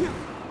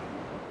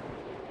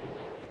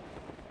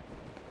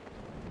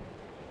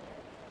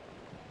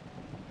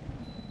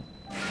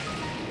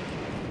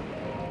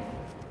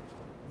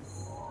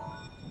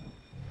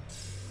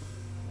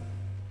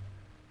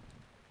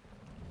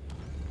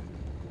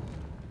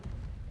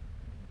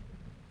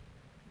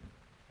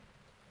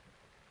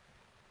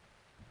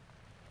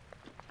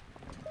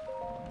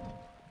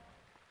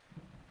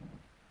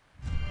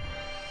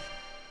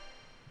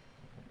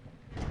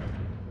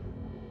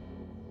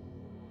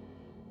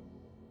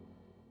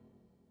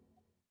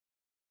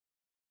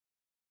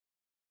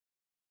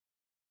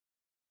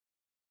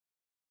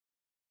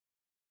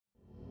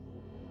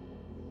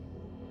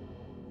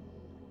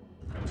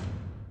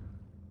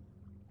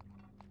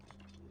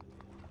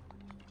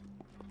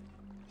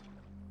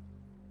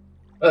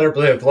 Better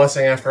believe a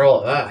blessing after all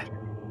of that.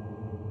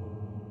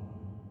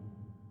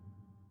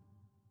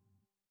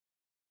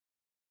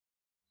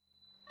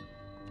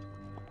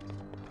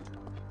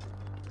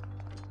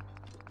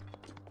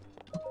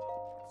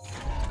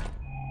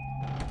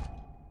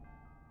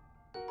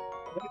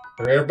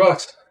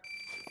 $300.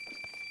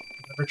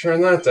 Never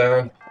turn that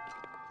down.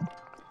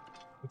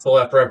 Until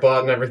after I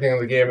bought and everything in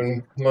the game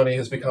and money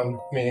has become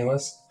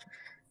meaningless.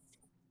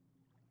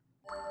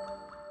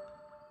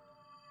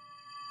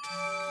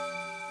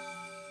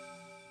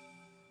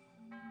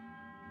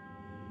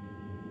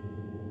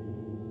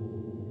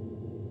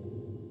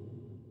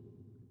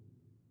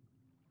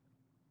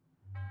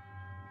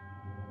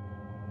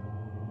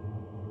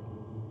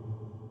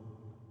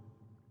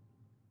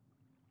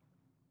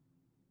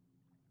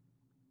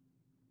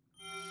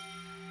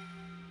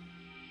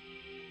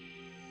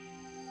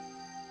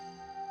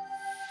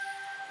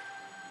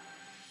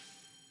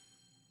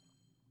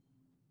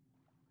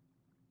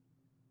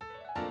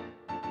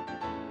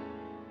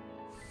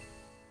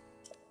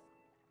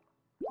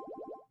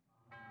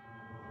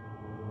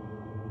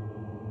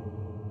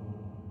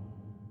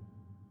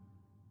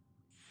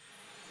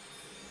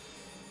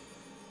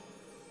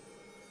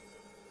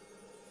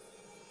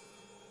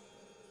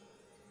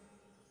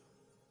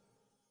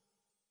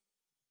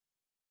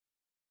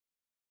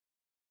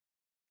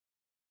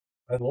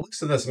 By the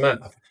looks of this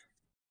map,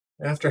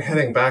 after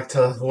heading back to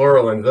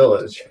Laurelin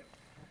Village,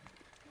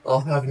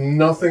 I'll have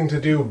nothing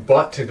to do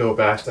but to go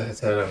back to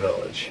Hatena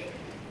Village.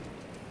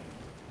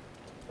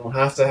 It'll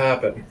have to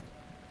happen.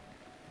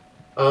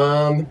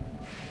 Alright,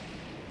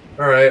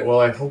 well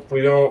I hope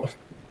we don't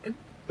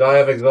die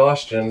of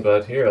exhaustion,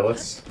 but here,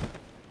 let's...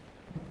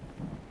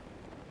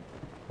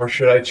 Or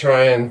should I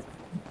try and...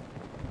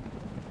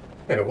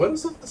 Hey, what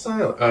is up this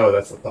island? Oh,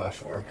 that's the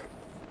platform.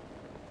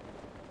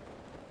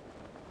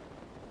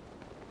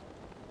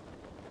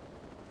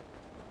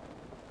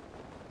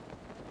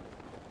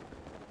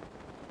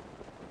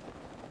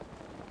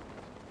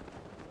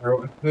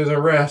 There's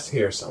a raft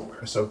here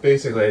somewhere, so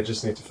basically I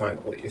just need to find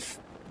a leaf.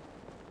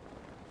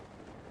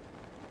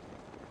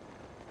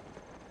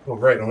 Oh,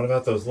 right, and what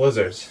about those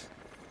lizards?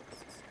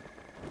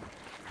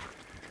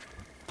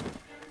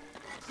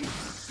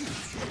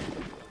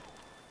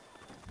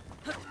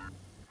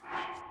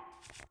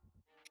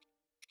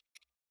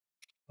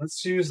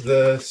 Let's use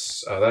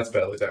this. Oh, that's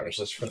badly damaged.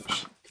 Let's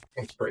finish.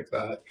 Let's break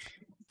that.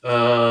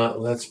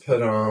 Let's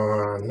put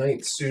on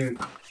night suit.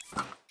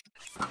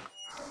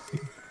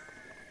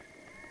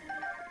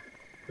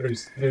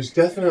 There's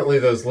definitely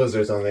those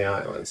lizards on the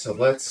island, so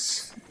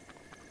let's...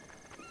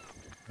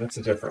 That's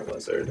a different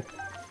lizard.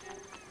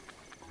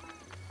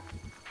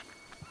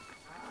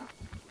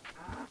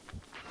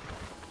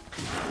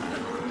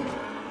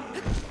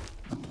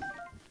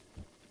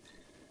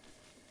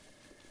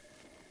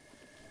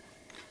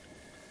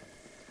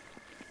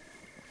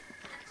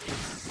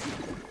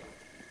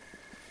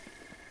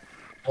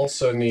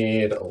 Also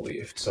need a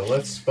leaf, so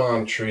let's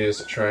spawn trees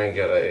to try and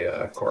get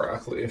a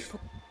Korok leaf.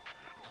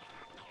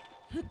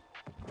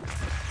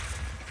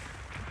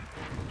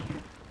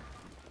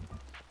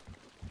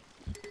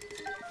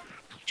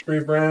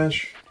 Tree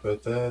branch,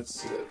 but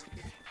that's it.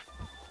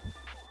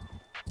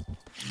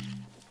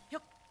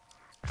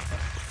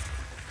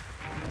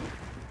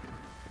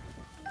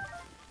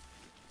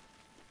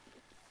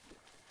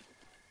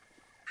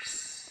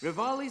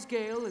 Rivali's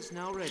gale is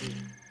now ready.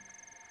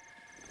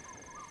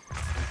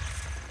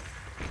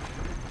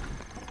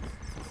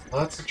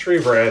 Lots of tree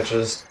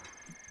branches.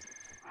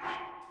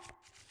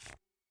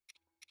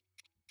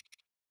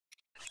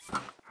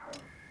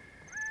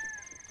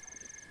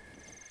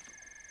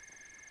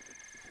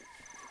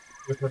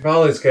 With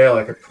Rivali's Gale,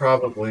 I could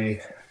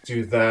probably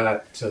do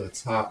that to the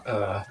top,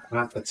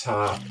 at the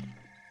top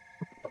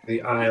of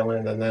the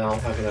island, and then I'll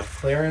have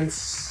enough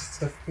clearance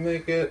to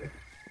make it.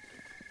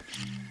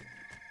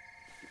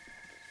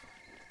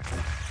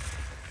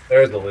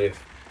 There's the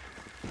leaf.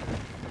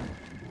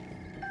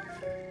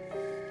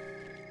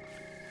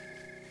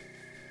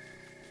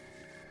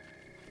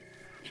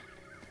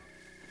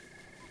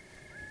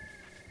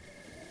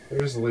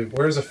 There's the leaf.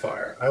 Where's a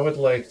fire? I would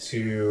like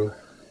to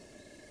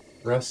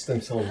rest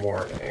until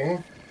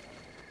morning.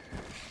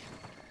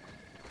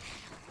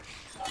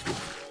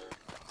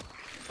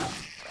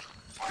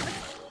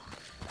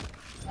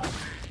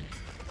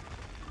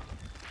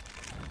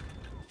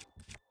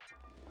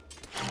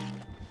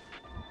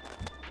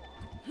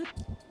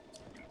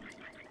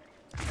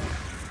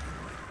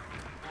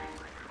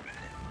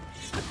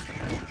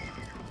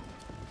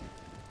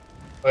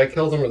 I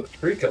killed him or the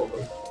tree killed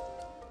him.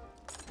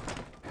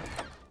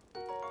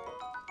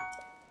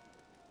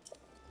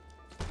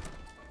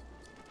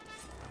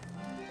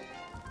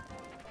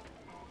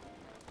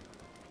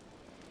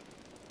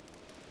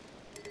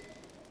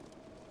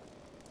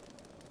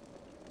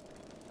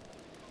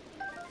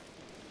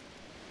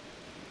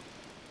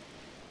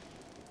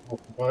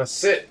 Want to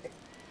sit?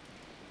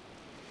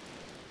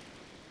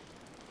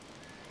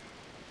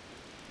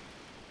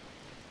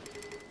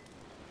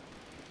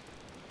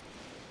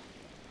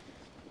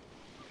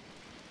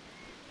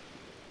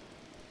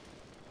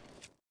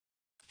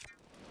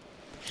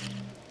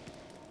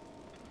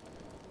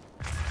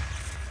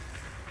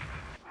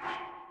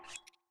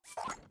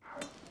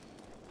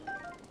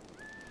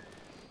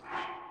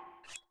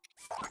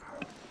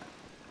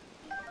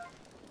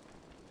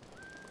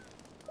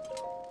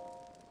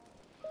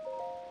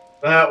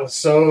 That was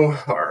so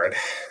hard.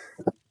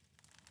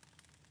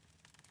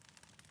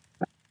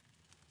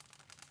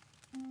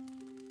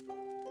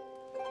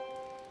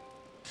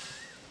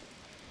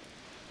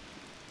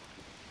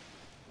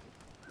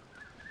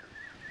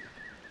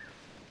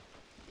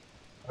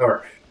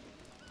 Alright.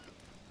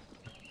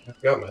 I've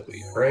got my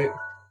leaf, right?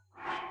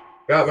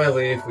 Got my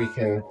leaf. We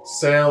can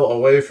sail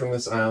away from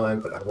this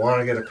island, but I want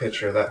to get a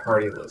picture of that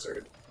hardy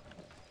lizard.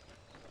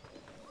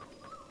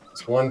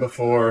 There's one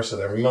before, so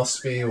there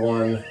must be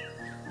one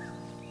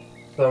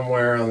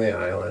somewhere on the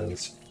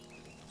island.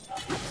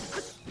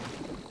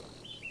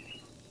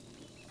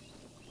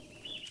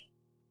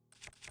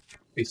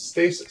 Be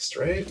stasis,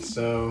 right?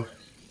 So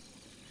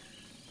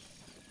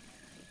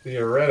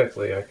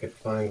theoretically, I could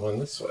find one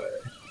this way.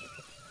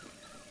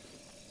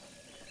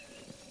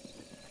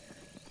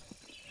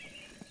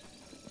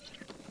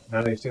 How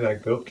do you see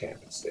that goat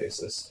camp in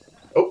stasis?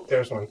 Oh,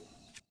 there's one.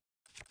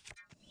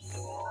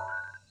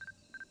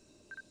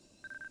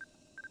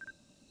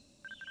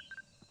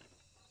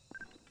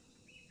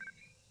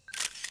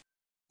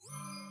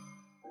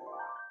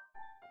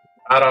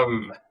 Got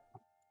him.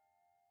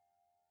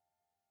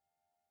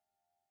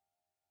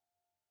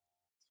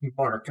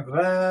 Mark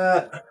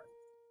that.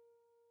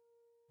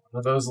 One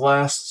of those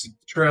last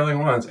trailing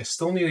ones. I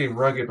still need a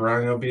rugged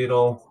rhino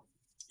beetle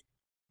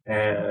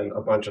and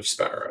a bunch of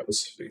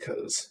sparrows,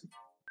 because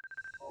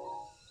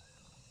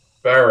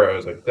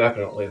sparrows are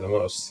definitely the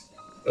most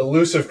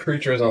elusive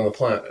creatures on the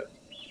planet.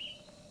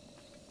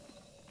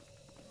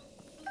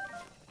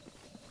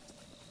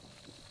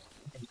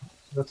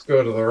 Let's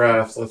go to the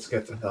raft. Let's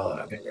get the hell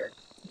out of here.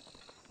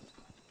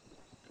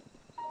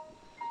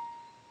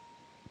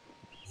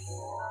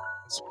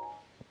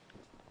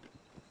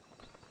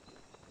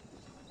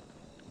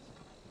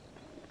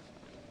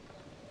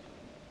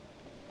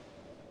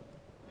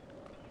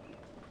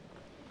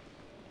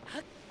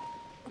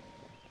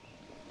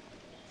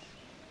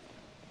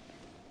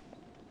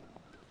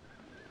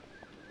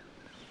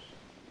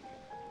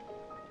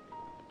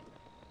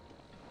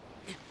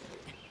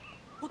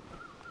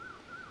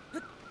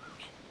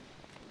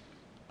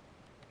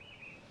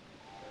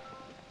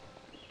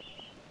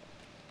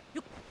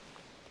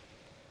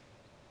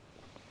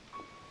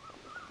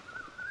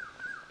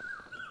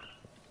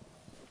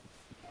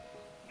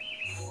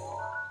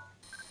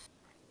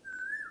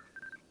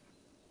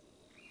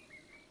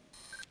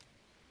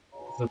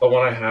 Is it the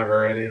one I have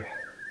already?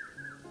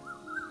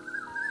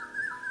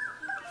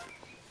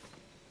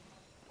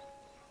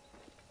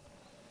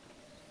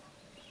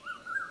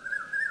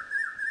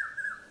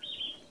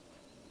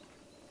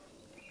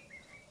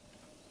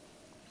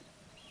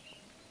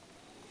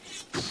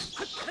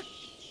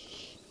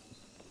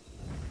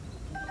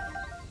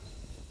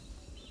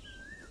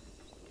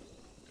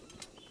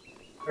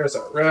 There's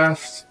our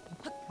raft.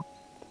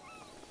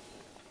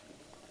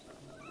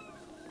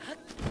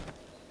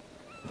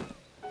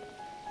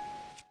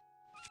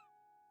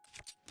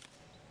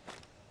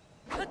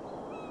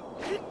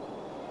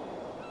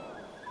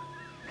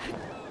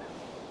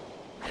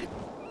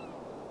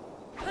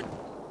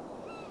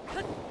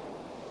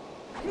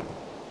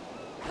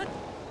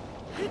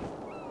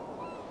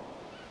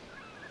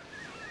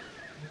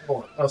 I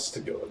want us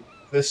to go in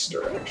this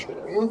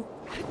direction.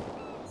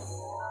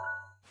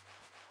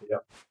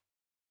 Yep.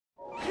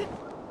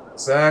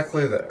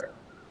 Exactly there.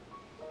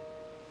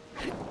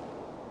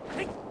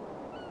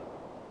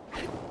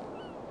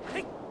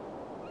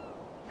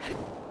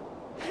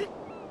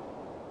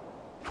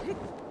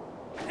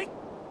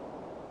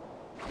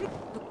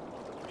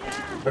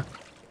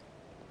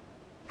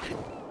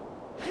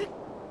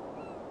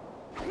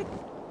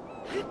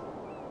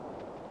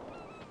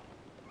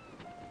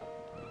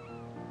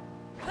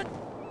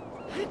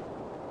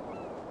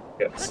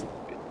 Yes.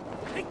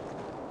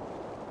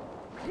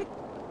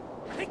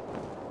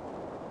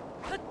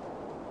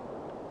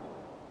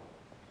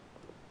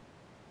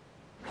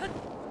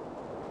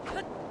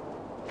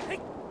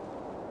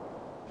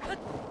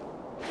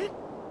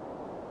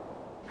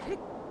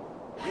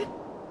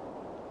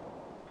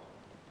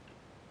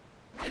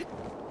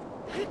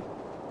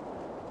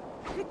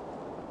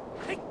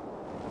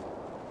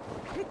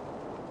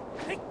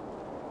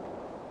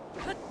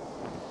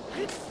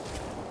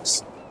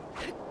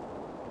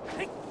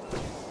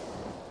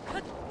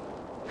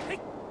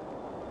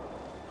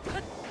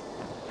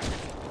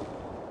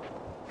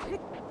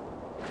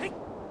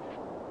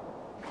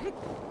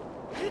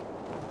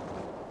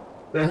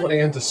 Sailing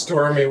into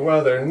stormy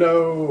weather,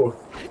 no!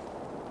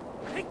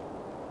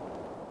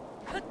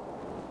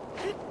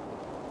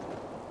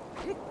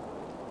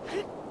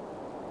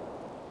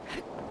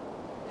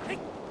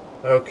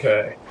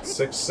 Okay,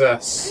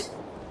 success.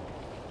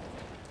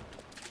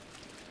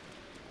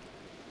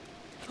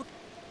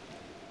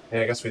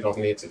 Yeah, I guess we don't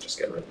need to just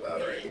get rid of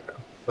that right now.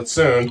 But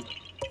soon.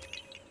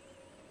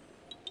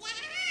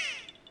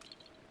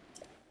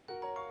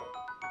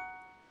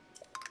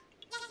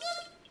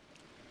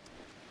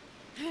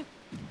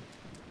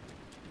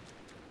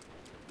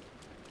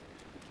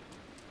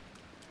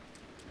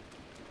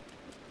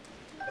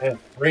 Man,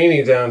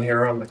 rainy down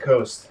here on the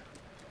coast.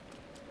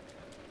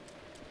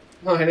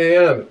 9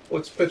 a.m. It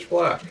looks pitch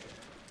black.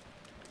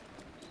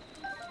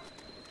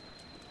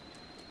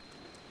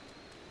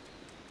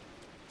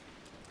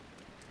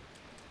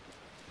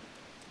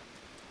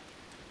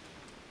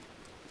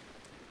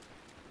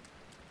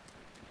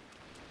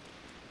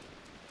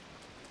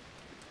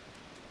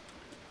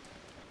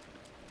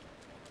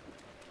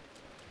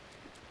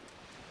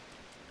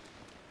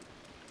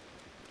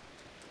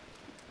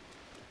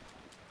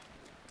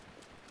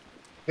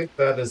 think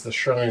that is the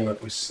shrine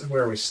that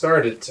where we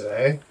started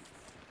today.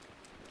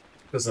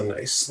 There's a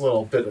nice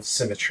little bit of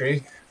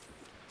symmetry.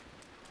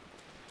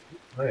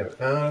 I am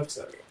out of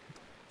time.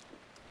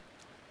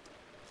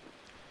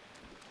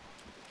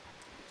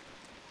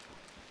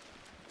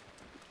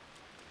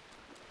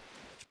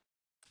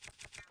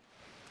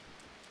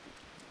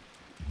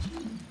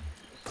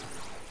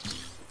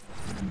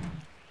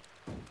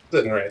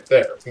 Sitting right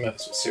there. Might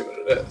as well see what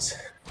it is.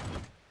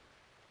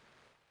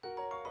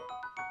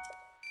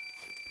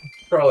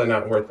 Probably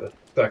not worth the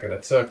second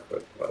it took,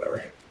 but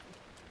whatever.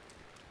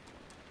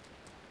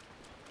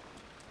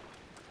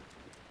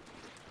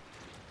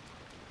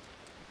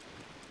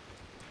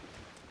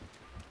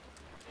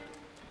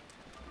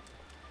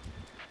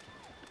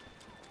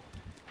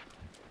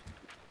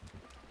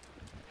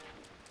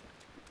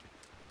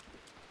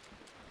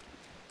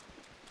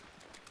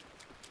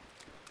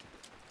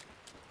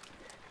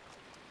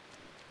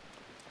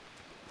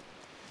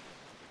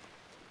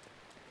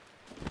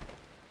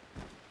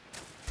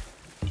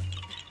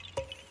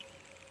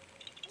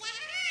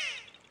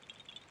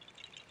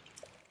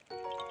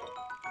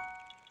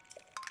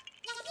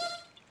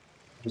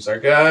 Who's our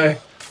guy?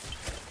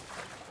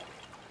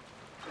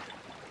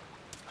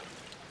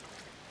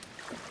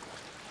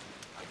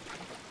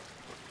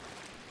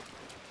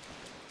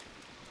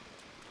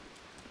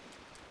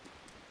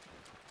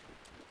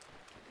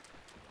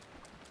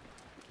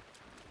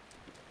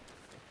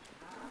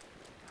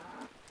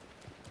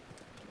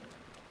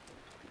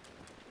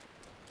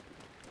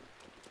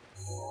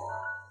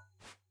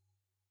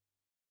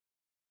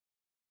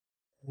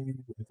 I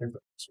think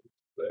that's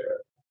there.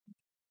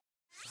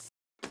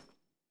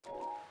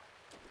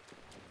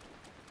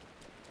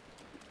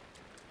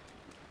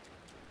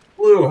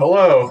 Blue,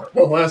 hello.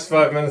 The last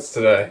 5 minutes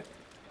today.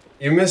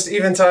 You missed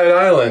Eventide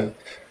Island.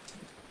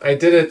 I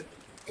did it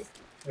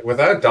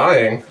without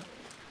dying.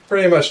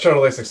 Pretty much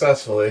totally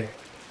successfully.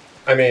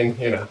 I mean,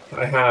 you know,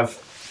 I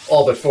have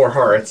all but 4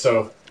 hearts,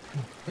 so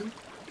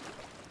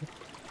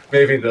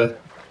maybe the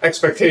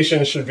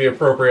expectation should be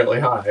appropriately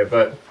high,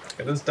 but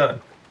it is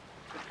done.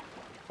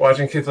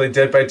 Watching kids play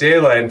Dead by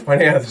Daylight and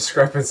pointing out the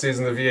discrepancies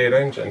in the V8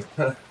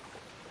 engine.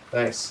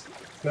 Nice.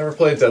 Never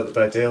played Dead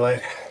by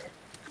Daylight.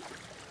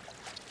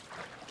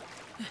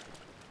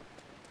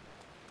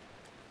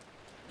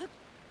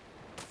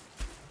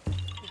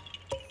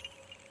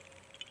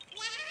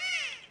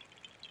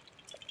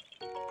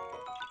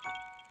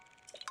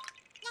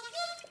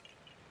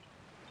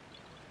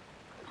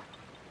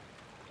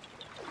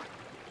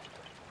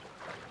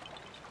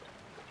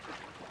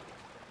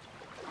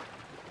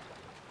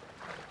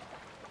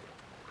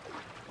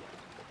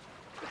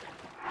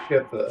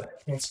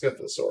 Let's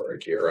get the Sora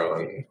gear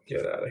on and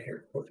get out of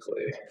here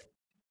quickly.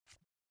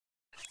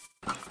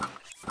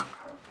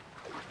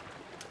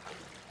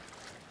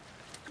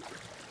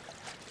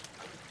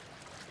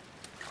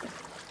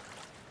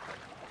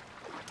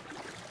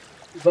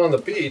 He's on the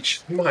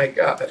beach. My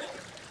God.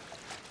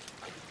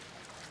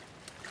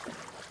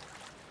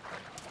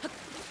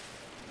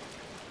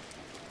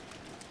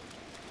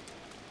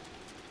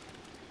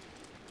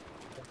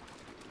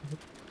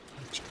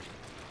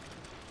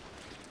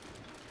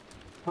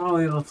 Oh,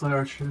 yellow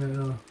flower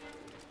trail.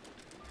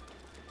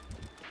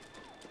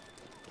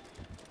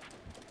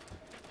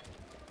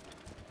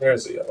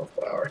 There's a yellow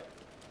flower.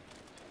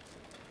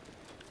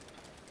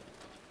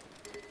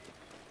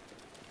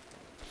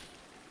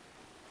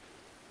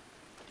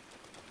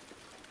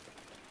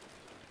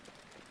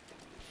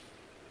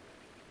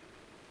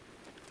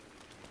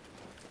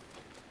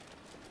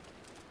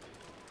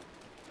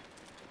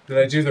 Did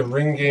I do the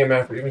ring game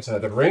after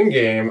Eventide? The ring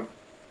game?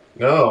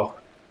 No.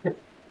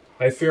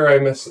 I fear I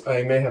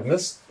may have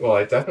missed, well,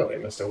 I definitely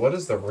missed it. What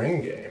is the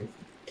ring game?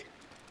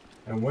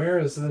 And where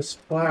is this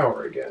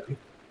flower again?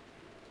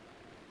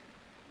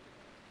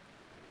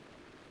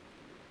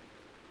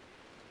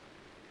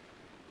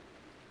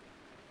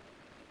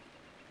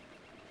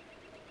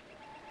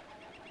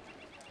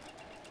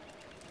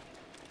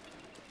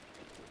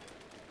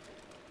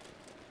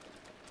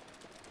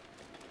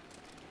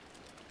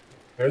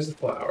 There's the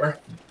flower.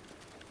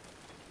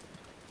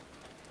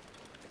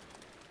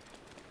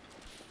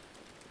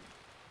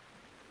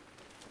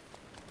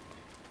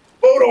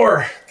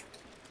 Bodor!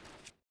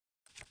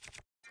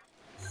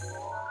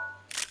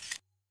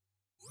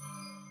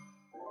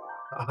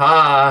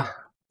 Aha!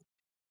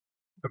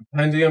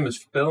 Compendium is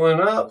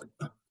filling up.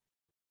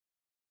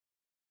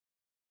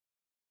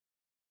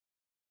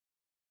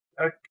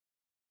 Heck.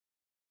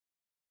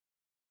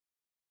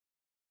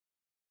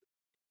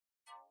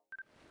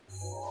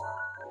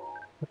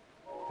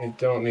 I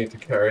don't need to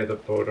carry the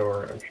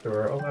Bodor, I'm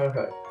sure. Although,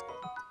 heck.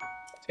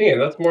 10,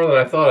 that's more than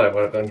I thought I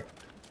would have been.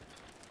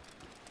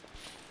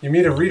 You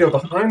meet a Rito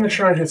behind the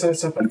shrine who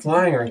sets up a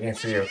flying ring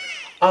for you.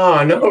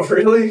 Ah, no,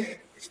 really?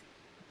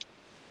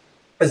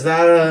 Is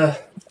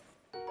that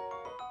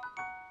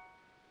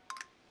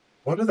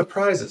what are the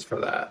prizes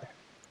for that?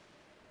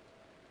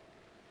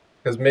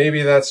 Because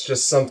maybe that's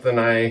just something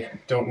I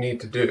don't need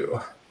to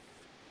do.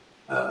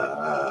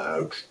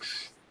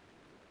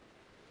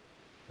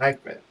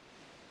 Fragment.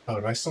 Oh,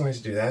 do I still need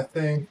to do that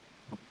thing?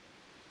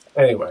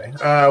 Anyway,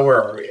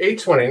 where are we?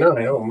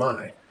 8:29. Oh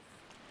my.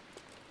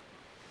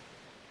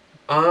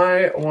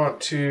 I want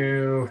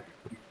to.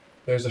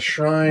 There's a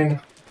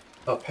shrine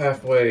up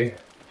halfway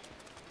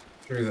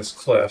through this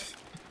cliff.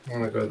 I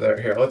want to go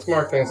there. Here, let's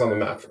mark things on the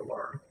map for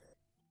tomorrow.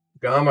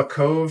 Gamma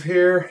Cove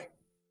here.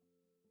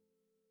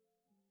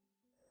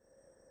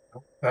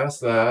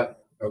 Past that.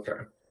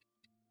 Okay.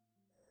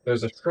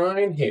 There's a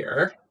shrine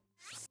here.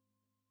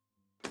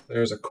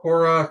 There's a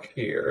Korok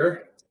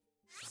here.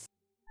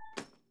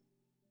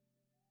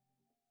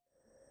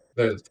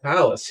 There's a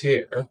Talus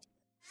here.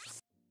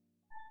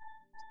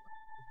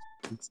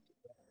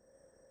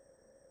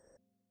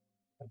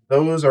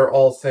 Those are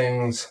all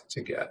things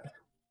to get.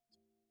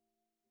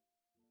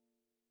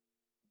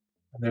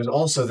 And there's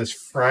also this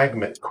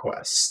fragment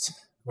quest,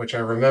 which I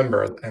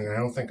remember, and I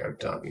don't think I've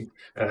done.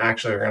 And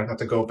actually, we're going to have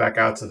to go back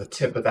out to the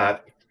tip of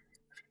that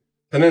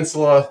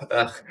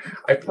peninsula.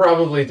 I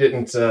probably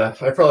didn't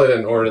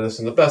order this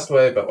in the best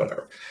way, but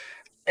whatever.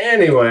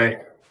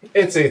 Anyway,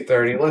 it's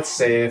 8:30. Let's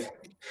save.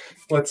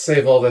 Let's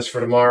save all this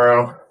for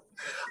tomorrow.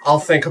 I'll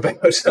think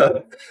about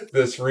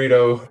this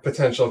Rito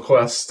potential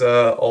quest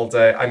all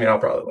day. I mean, I'll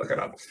probably look it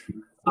up.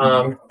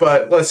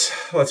 But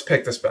let's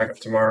pick this back up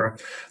tomorrow.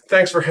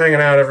 Thanks for hanging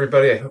out,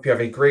 everybody. I hope you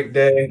have a great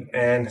day,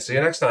 and see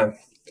you next time.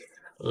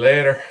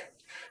 Later.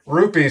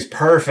 Rupees,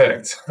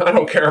 perfect. I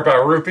don't care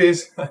about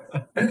rupees.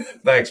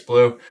 Thanks,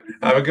 Blue.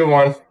 Have a good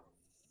one.